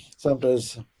is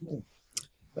sometimes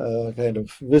kind of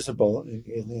visible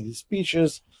in his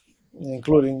speeches,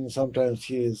 including sometimes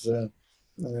he is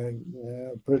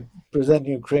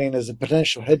presenting Ukraine as a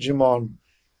potential hegemon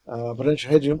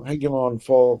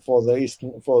for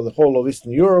the whole of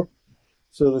Eastern Europe.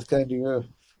 So this kind of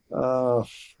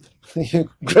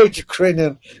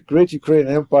great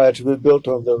Ukrainian empire to be built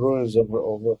on the ruins of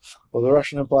the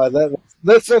Russian Empire.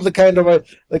 That's not the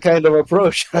kind of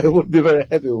approach I would be very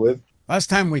happy with. Last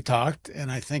time we talked,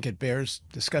 and I think it bears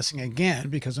discussing again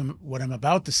because what I'm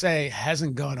about to say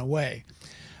hasn't gone away.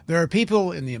 There are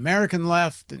people in the American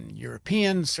left and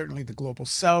European, certainly the global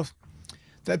South,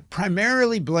 that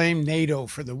primarily blame NATO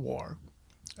for the war.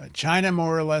 China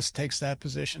more or less takes that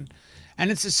position,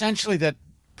 and it's essentially that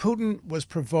Putin was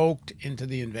provoked into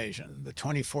the invasion. The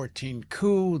 2014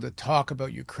 coup, the talk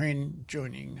about Ukraine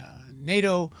joining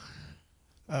NATO,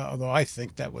 although I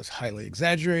think that was highly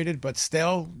exaggerated, but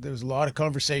still there was a lot of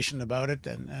conversation about it,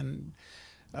 and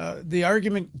the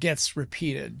argument gets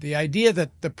repeated. The idea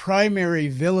that the primary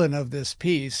villain of this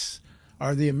peace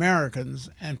are the Americans,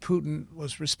 and Putin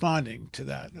was responding to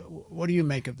that. What do you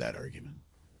make of that argument?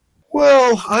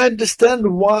 Well, I understand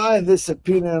why this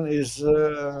opinion is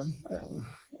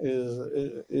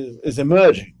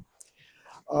emerging,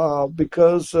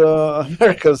 because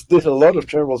Americans did a lot of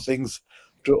terrible things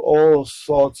to all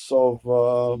sorts of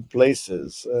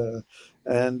places,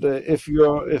 and if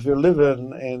you live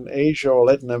in Asia or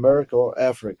Latin America or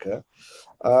Africa,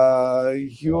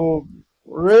 you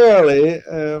rarely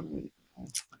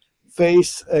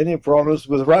face any problems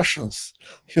with Russians.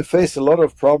 You face a lot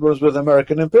of problems with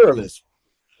American imperialism.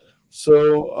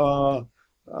 So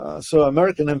So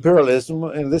American imperialism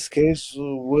in this case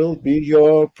will be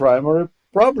your primary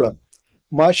problem,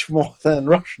 much more than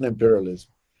Russian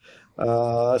imperialism.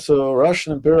 So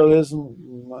Russian imperialism,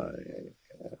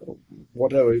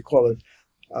 whatever you call it,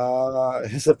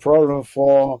 is a problem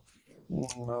for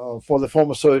the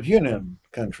former Soviet Union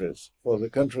countries, for the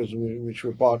countries which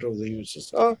were part of the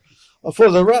USSR. For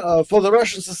the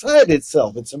Russian society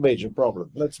itself, it's a major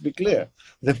problem. Let's be clear.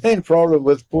 The main problem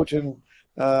with Putin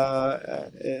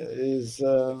is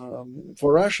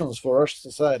for Russians, for Russian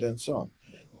society, and so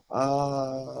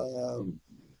on.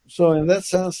 So in that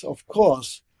sense, of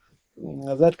course,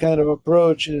 that kind of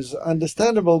approach is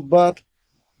understandable, but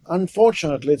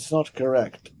unfortunately, it's not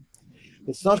correct.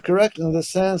 It's not correct in the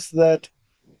sense that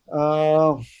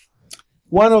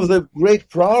one of the great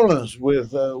problems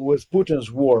with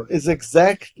Putin's war is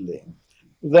exactly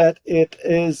that it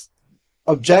is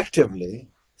objectively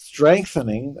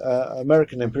strengthening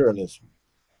American imperialism.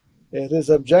 It is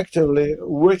objectively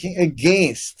working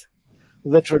against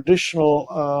the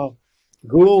traditional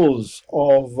goals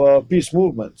of peace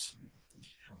movements,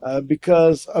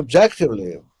 because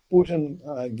objectively Putin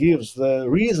gives the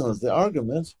reasons, the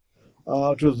arguments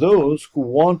to those who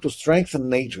want to strengthen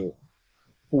NATO,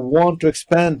 who want to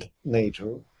expand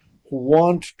NATO, who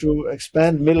want to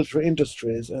expand military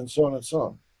industries, and so on and so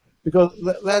on. Because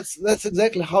that's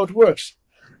exactly how it works.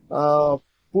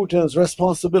 Putin's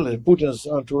responsibility, Putin's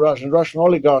to Russian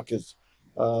oligarchies'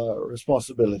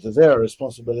 responsibility, their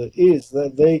responsibility is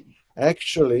that they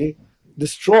actually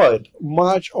destroyed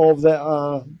much of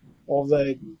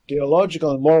the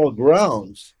theological and moral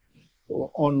grounds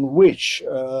on which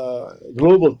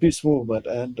global peace movement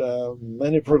and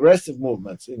many progressive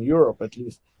movements in Europe, at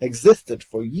least, existed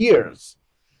for years.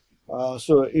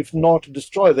 So if not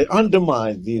destroy, they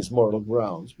undermine these moral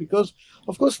grounds, because,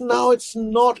 of course, now it's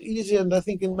not easy, and I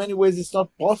think in many ways it's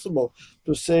not possible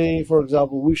to say, for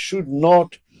example, we should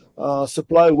not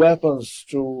supply weapons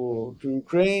to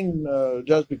Ukraine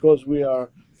just because we are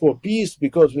for peace,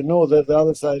 because we know that the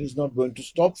other side is not going to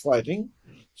stop fighting.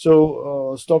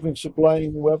 So stopping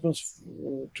supplying weapons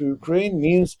to Ukraine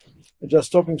means just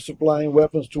stopping supplying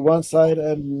weapons to one side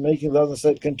and making the other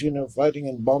side continue fighting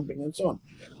and bombing and so on.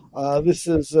 This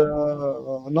is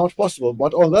not possible.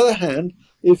 But on the other hand,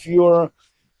 if you're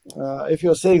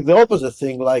saying the opposite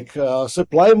thing, like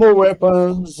supply more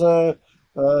weapons,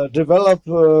 develop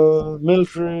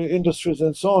military industries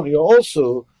and so on, you're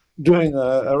also doing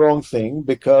a wrong thing,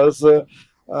 because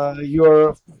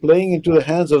you're playing into the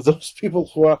hands of those people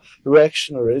who are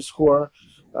reactionaries, who are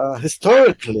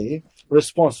historically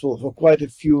responsible for quite a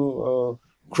few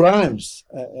crimes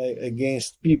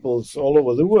against peoples all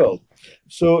over the world.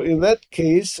 So in that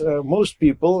case, most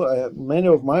people, many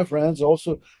of my friends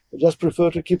also just prefer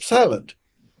to keep silent,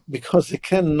 because they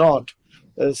cannot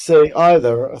say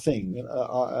either thing,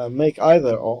 make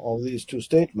either of these two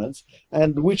statements,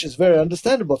 and which is very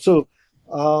understandable. So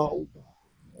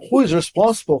who is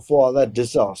responsible for that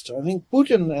disaster? I think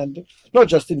Putin, and not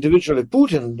just individually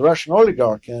Putin, the Russian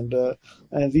oligarch, and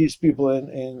these people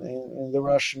in the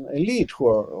Russian elite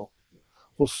who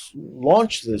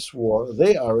launched this war,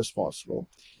 they are responsible.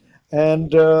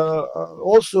 And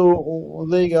also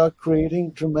they are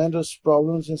creating tremendous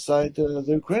problems inside the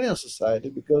Ukrainian society,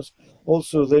 because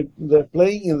also they're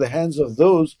playing in the hands of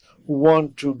those who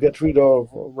want to get rid of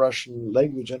Russian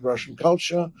language and Russian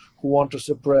culture, who want to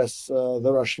suppress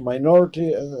the Russian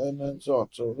minority, and so on.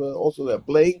 So also they're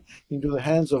playing into the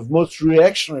hands of most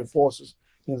reactionary forces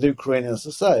in the Ukrainian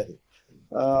society.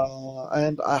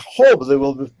 And I hope they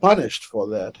will be punished for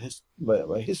that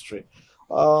by history.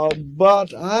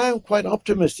 But I'm quite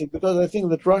optimistic, because I think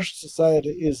that Russian society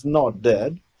is not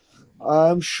dead.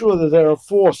 I'm sure that there are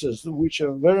forces which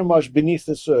are very much beneath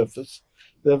the surface.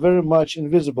 They're very much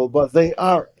invisible, but they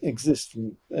are in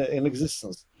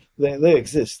existence. They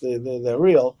exist. They're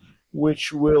real,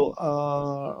 which will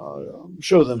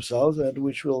show themselves, and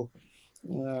which will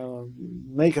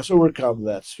make us overcome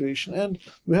that situation. And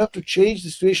we have to change the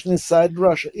situation inside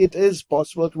Russia. It is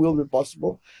possible. It will be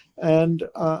possible. And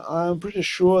I'm pretty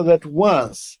sure that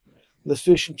once the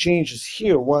situation changes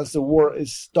here, once the war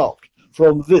is stopped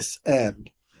from this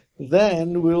end,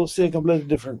 then we'll see a completely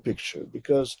different picture,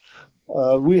 because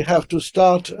we have to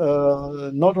start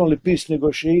not only peace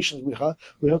negotiations,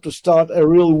 we have to start a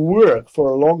real work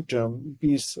for a long-term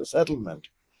peace settlement,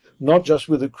 not just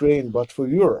with Ukraine, but for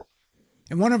Europe.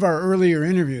 In one of our earlier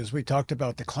interviews, we talked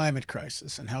about the climate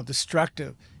crisis and how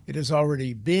destructive it has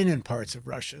already been in parts of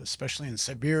Russia, especially in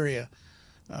Siberia.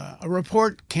 A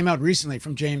report came out recently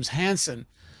from James Hansen,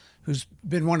 who's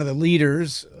been one of the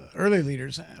leaders, early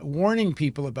leaders, warning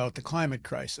people about the climate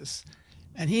crisis.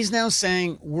 And he's now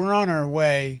saying we're on our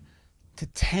way to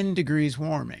 10 degrees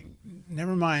warming.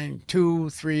 Never mind 2,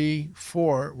 3,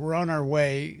 4. We're on our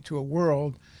way to a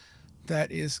world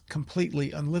that is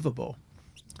completely unlivable.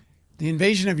 The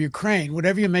invasion of Ukraine,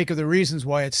 whatever you make of the reasons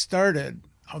why it started,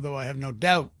 although I have no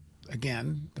doubt,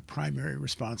 again, the primary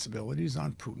responsibility is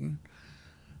on Putin.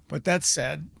 But that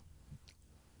said,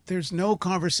 there's no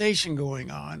conversation going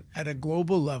on at a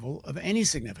global level of any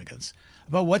significance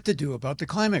about what to do about the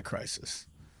climate crisis.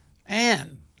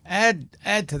 And add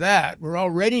to that, we're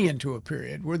already into a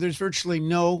period where there's virtually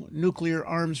no nuclear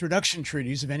arms reduction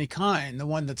treaties of any kind. The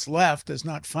one that's left is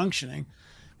not functioning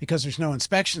because there's no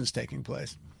inspections taking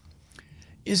place.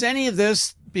 Is any of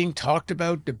this being talked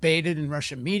about, debated in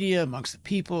Russian media amongst the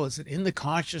people? Is it in the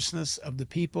consciousness of the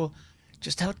people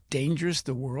just how dangerous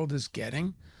the world is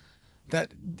getting?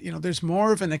 That, there's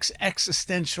more of an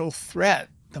existential threat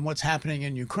than what's happening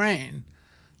in Ukraine,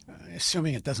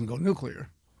 assuming it doesn't go nuclear.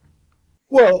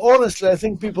 Well, honestly, I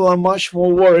think people are much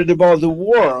more worried about the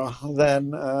war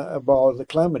than about the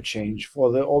climate change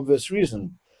for the obvious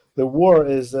reason. The war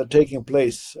is taking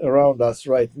place around us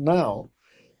right now,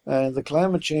 and the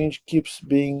climate change keeps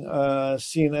being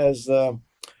seen as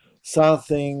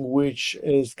something which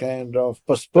is kind of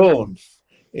postponed.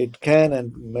 It can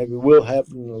and maybe will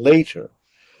happen later.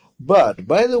 But,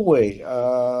 by the way,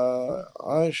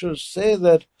 I should say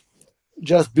that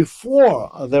just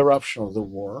before the eruption of the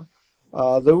war,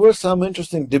 there were some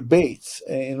interesting debates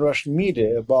in Russian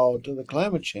media about the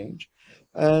climate change.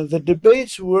 And the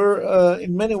debates were,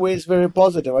 in many ways, very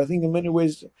positive. I think in many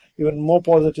ways, even more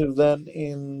positive than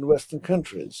in Western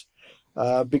countries.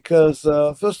 Because,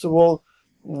 first of all,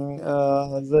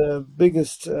 the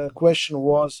biggest question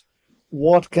was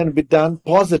what can be done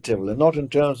positively, not in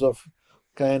terms of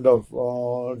kind of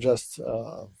just,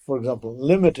 for example,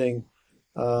 limiting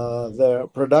their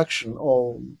production,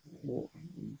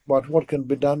 but what can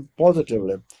be done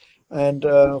positively. And,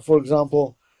 for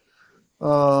example,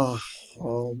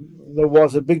 there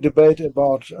was a big debate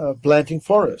about planting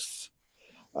forests,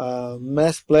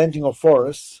 mass planting of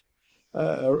forests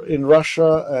in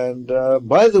Russia, and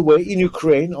by the way, in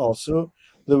Ukraine also.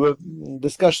 There were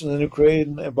discussions in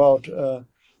Ukraine about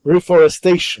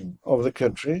reforestation of the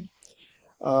country.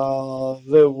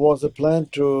 There was a plan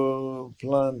to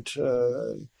plant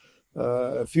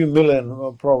a few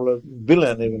million, probably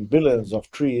billion, even billions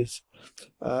of trees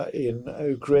in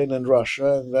Ukraine and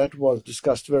Russia, and that was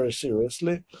discussed very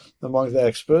seriously among the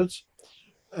experts.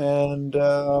 And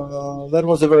that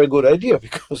was a very good idea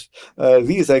because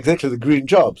these are exactly the green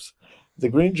jobs. The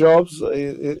green jobs,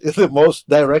 in the most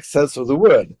direct sense of the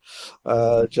word,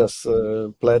 just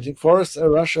planting forests.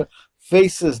 Russia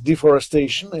faces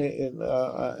deforestation,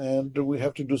 and we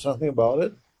have to do something about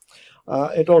it.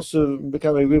 It also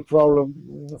became a big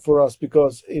problem for us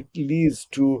because it leads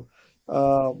to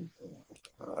the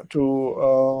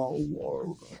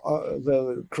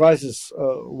crisis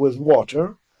with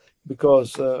water,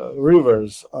 because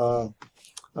rivers are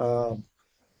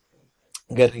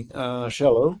getting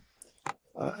shallow,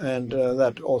 and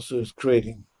that also is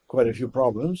creating quite a few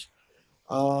problems.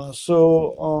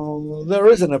 So there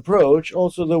is an approach.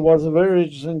 Also, there was a very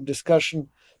interesting discussion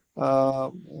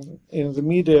in the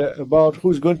media about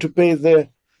who's going to pay the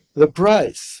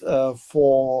price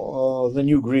for the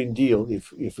new Green Deal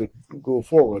if we go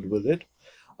forward with it,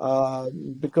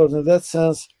 because in that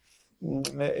sense,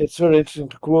 it's very interesting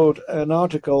to quote an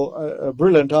article, a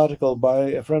brilliant article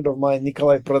by a friend of mine,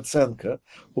 Nikolai Protsenko,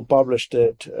 who published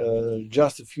it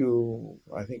just a few,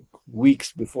 I think,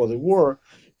 weeks before the war,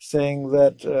 saying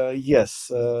that yes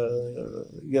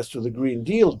to the Green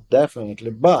Deal,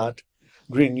 definitely, but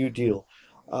Green New Deal,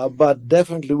 but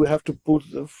definitely we have to put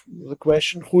the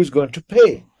question, who is going to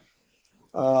pay?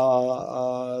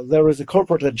 There is a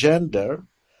corporate agenda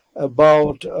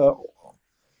about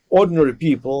ordinary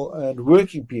people and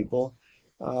working people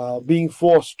being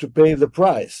forced to pay the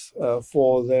price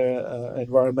for their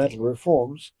environmental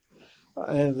reforms.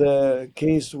 And the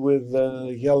case with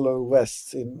the Yellow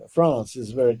Vests in France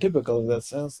is very typical in that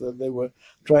sense, that they were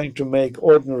trying to make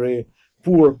ordinary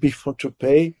poor people to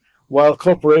pay, while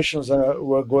corporations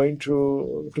were going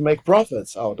to make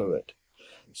profits out of it.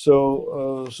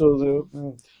 So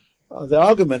the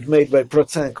argument made by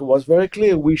Protsenko was very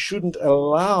clear. We shouldn't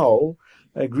allow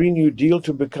a Green New Deal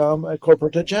to become a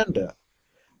corporate agenda,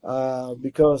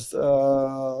 because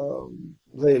the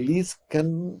elites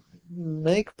can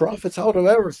make profits out of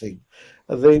everything.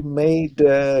 They made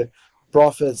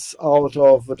profits out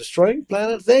of destroying the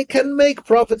planet, they can make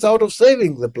profits out of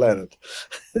saving the planet.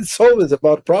 It's always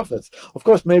about profits. Of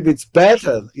course, maybe it's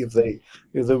better if they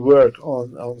work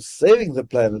on saving the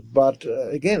planet. But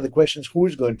again, the question is who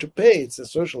is going to pay? It's a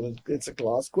social, it's a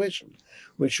class question,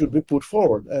 which should be put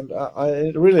forward. And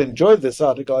I really enjoyed this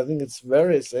article. I think it's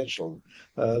very essential.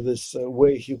 This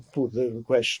way he put the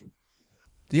question.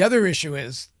 The other issue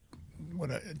is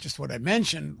what I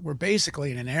mentioned. We're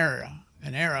basically in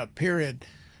a period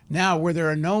now where there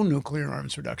are no nuclear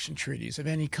arms reduction treaties of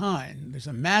any kind. There's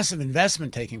a massive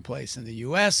investment taking place in the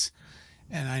U.S.,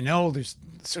 and I know there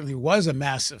certainly was a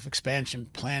massive expansion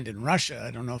planned in Russia.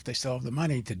 I don't know if they still have the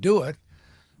money to do it,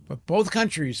 but both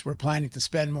countries were planning to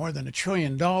spend more than $1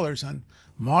 trillion on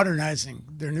modernizing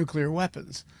their nuclear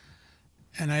weapons.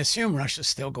 And I assume Russia's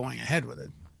still going ahead with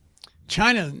it.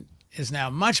 China is now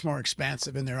much more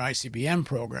expansive in their ICBM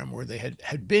program, where they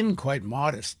had been quite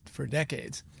modest for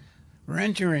decades. We're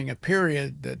entering a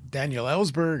period that Daniel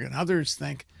Ellsberg and others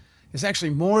think is actually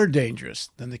more dangerous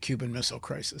than the Cuban Missile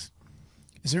Crisis.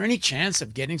 Is there any chance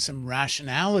of getting some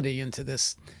rationality into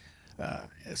this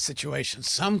situation,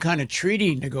 some kind of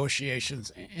treaty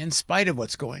negotiations in spite of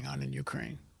what's going on in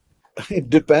Ukraine? It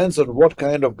depends on what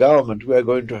kind of government we are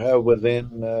going to have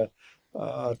within 2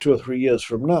 or 3 years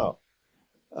from now.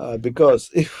 Because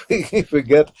if we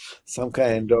get some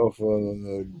kind of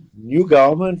new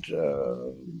government,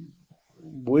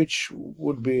 which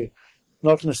would be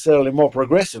not necessarily more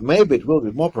progressive, maybe it will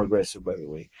be more progressive, by the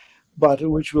way, but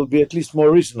which will be at least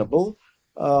more reasonable,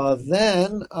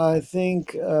 then I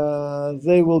think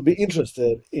they will be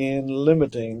interested in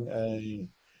limiting a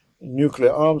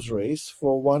nuclear arms race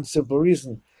for one simple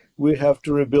reason. We have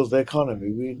to rebuild the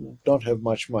economy. We don't have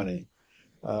much money.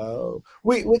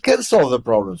 We can solve the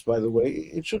problems, by the way.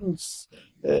 It shouldn't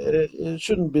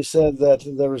be said that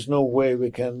there is no way we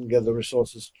can get the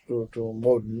resources to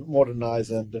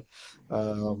modernize and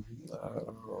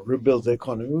rebuild the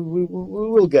economy. We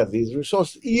will get these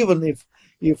resources, even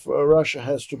if Russia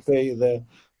has to pay the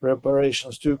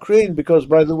reparations to Ukraine. Because,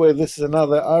 by the way, this is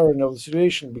another irony of the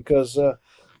situation. Because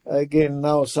again,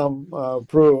 now some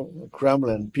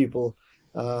pro-Kremlin people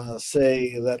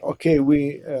say that, okay,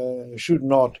 we should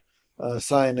not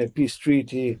sign a peace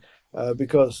treaty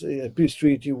because a peace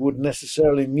treaty would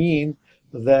necessarily mean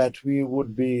that we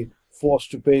would be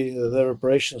forced to pay the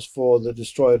reparations for the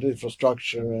destroyed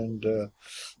infrastructure and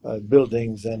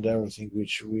buildings and everything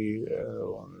which we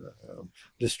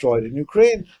destroyed in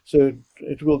Ukraine. So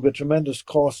it will be a tremendous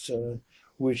cost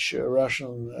which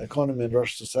Russian economy and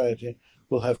Russian society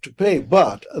will have to pay.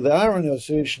 But the irony of the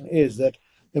situation is that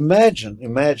Imagine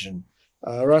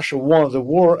Russia won the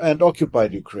war and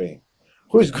occupied Ukraine.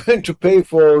 Who is going to pay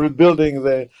for rebuilding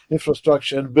the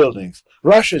infrastructure and buildings?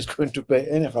 Russia is going to pay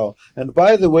anyhow. And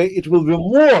by the way, it will be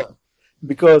more,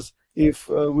 because if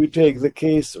we take the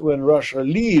case when Russia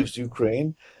leaves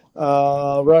Ukraine,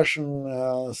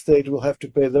 Russian state will have to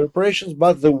pay the reparations,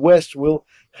 but the West will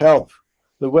help.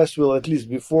 The West will at least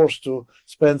be forced to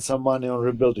spend some money on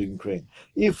rebuilding Ukraine.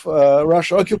 If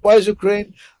Russia occupies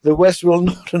Ukraine, the West will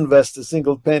not invest a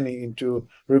single penny into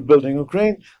rebuilding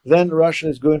Ukraine. Then Russia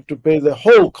is going to pay the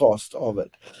whole cost of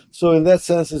it. So in that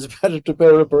sense, it's better to pay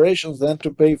reparations than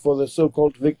to pay for the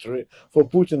so-called victory for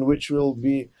Putin, which will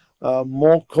be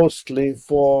more costly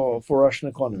for Russian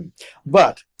economy.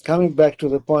 But coming back to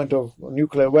the point of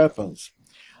nuclear weapons,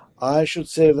 I should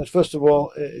say that, first of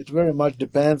all, it very much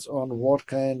depends on what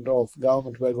kind of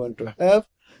government we're going to have.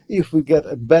 If we get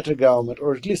a better government,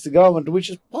 or at least a government which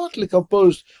is partly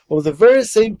composed of the very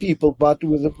same people, but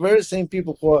with the very same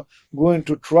people who are going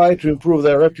to try to improve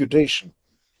their reputation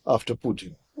after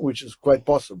Putin, which is quite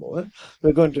possible.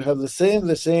 We're going to have the same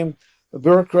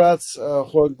bureaucrats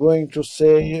who are going to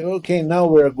say, okay, now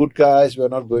we're good guys, we're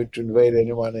not going to invade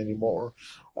anyone anymore.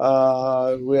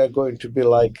 We are going to be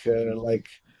like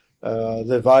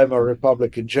the Weimar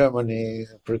Republic in Germany,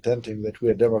 pretending that we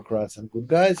are Democrats and good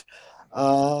guys.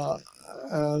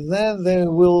 Then they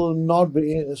will not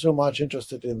be so much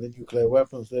interested in the nuclear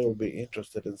weapons. They will be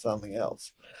interested in something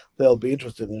else. They'll be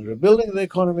interested in rebuilding the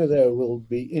economy. They will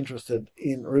be interested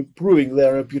in improving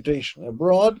their reputation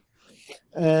abroad.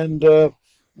 And,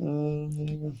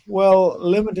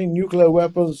 limiting nuclear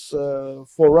weapons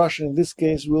for Russia in this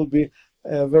case will be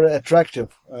a very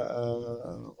attractive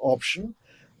option.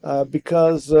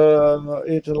 Because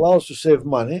it allows to save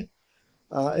money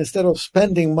instead of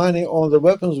spending money on the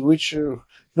weapons which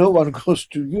no one goes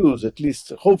to use. At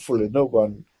least, hopefully, no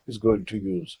one is going to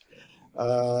use.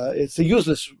 It's a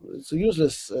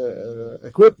useless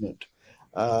equipment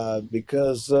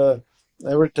because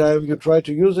every time you try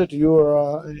to use it, you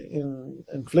are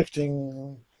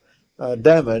inflicting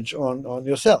damage on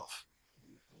yourself.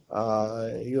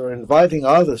 You're inviting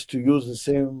others to use the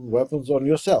same weapons on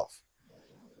yourself,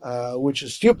 which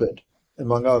is stupid,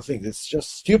 among other things. It's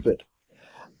just stupid.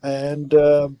 And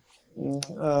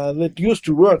that used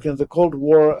to work in the Cold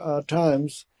War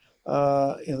times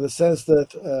in the sense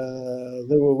that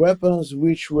there were weapons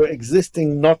which were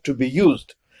existing not to be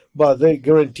used, but they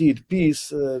guaranteed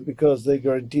peace because they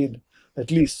guaranteed,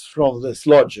 at least from this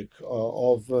logic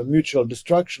of mutual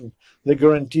destruction, they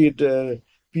guaranteed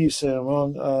peace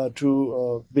among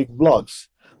two big blocs.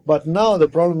 But now the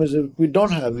problem is that we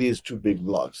don't have these two big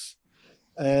blocs,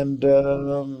 and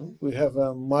we have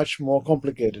a much more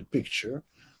complicated picture.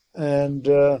 And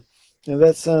in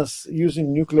that sense,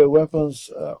 using nuclear weapons,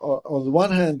 on the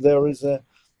one hand, there is a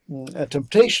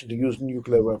temptation to use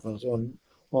nuclear weapons on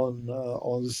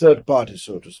the third party,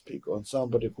 so to speak, on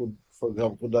somebody who, for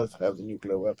example, who does have the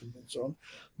nuclear weapon and so on.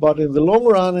 But in the long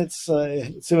run, it's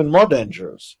even more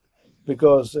dangerous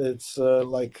because it's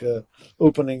like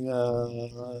opening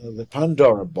the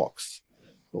Pandora box,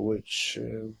 which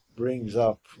brings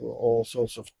up all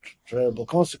sorts of terrible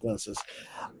consequences.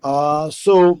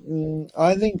 So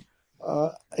I think,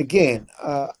 again,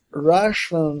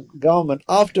 Russian government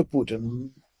after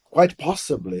Putin quite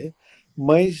possibly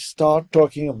may start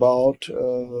talking about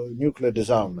nuclear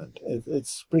disarmament.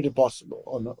 It's pretty possible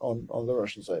on the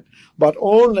Russian side, but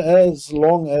only as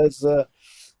long as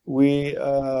we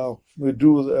do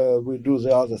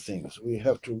the other things. We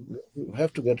have to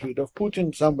get rid of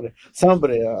Putin. Somebody.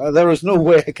 There is no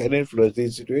way I can influence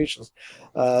these situations.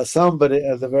 Somebody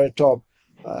at the very top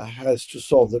has to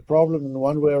solve the problem in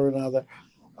one way or another.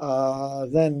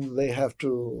 Then they have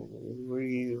to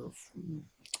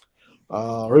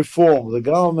reform the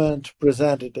government,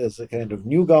 present it as a kind of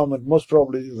new government. Most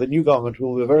probably, the new government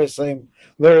will be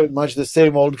very much the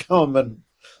same old government,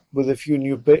 with a few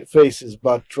new faces,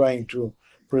 but trying to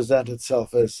present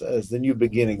itself as the new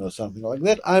beginning or something like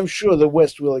that. I'm sure the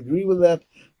West will agree with that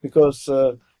because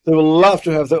they will love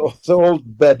to have the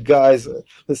old bad guys,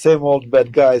 the same old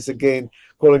bad guys again,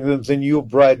 calling them the new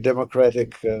bright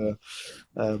democratic figures,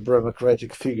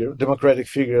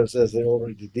 as they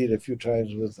already did a few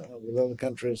times with other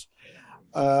countries.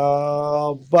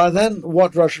 But then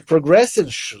what Russian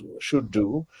progressives should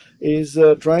do is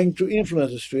trying to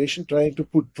influence the situation, trying to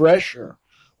put pressure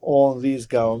on these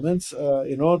governments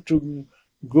in order to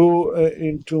go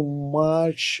into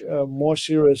much more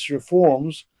serious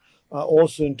reforms,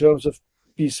 also in terms of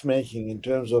peacemaking, in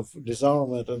terms of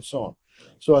disarmament and so on.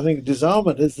 So I think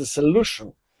disarmament is the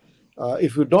solution.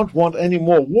 If you don't want any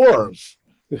more wars,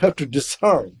 you have to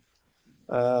disarm.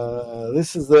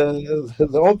 This is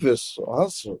the obvious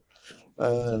answer.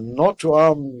 Not to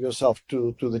arm yourself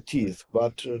to the teeth,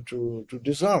 but to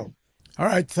disarm. All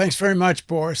right. Thanks very much,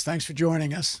 Boris. Thanks for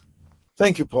joining us.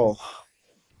 Thank you, Paul.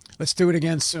 Let's do it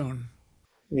again soon.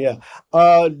 Yeah.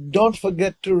 Don't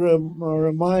forget to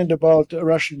remind about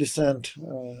Russian Descent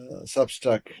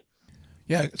Substack.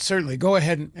 Yeah, certainly. Go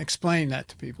ahead and explain that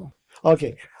to people.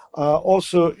 Okay.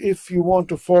 Also, if you want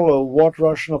to follow what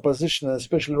Russian opposition,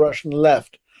 especially Russian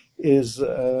left, is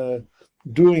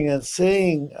doing and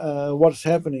saying what's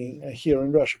happening here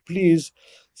in Russia, please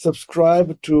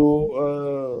subscribe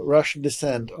to Russian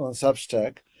Dissent on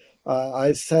Substack.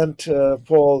 I sent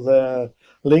Paul the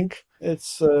link.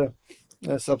 It's a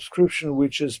subscription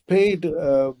which is paid,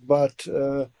 but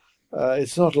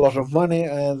it's not a lot of money,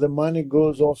 and the money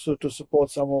goes also to support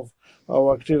some of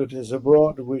our activities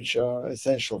abroad, which are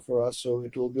essential for us. So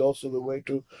it will be also the way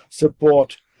to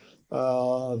support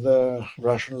the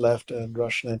Russian left and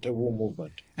Russian anti-war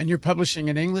movement. And you're publishing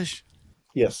in English?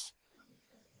 Yes.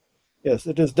 Yes,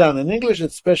 it is done in English.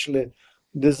 It's specially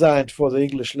designed for the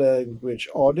English language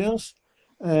audience,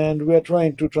 and we are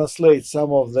trying to translate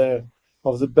some of the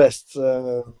best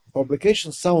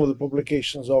publications, some of the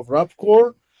publications of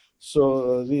Rapcore.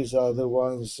 So these are the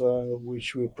ones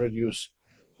which we produce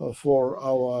for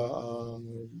our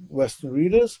Western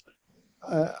readers.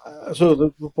 So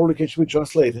the publication we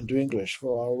translate into English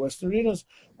for our Western readers,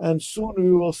 and soon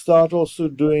we will start also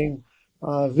doing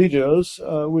videos,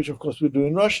 which of course we do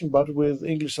in Russian, but with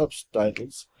English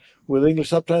subtitles. With English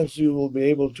subtitles, you will be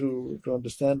able to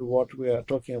understand what we are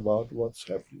talking about, what's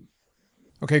happening.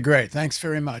 Okay, great. Thanks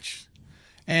very much.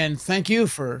 And thank you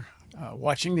for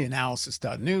watching the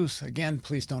analysis.news. Again,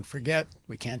 please don't forget,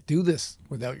 we can't do this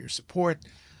without your support.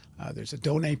 There's a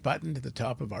donate button to the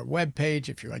top of our webpage.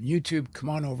 If you're on YouTube, come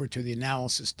on over to the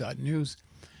analysis.news.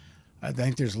 I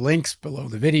think there's links below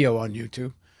the video on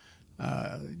YouTube.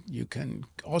 You can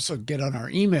also get on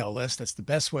our email list. That's the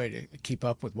best way to keep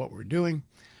up with what we're doing.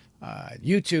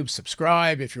 YouTube,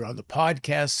 subscribe. If you're on the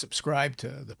podcast, subscribe to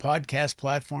the podcast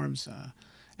platforms.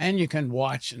 And you can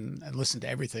watch and listen to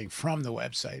everything from the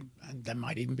website. And that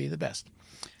might even be the best,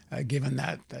 given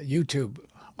that YouTube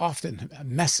often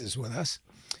messes with us.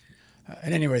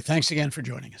 At any rate, thanks again for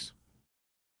joining us.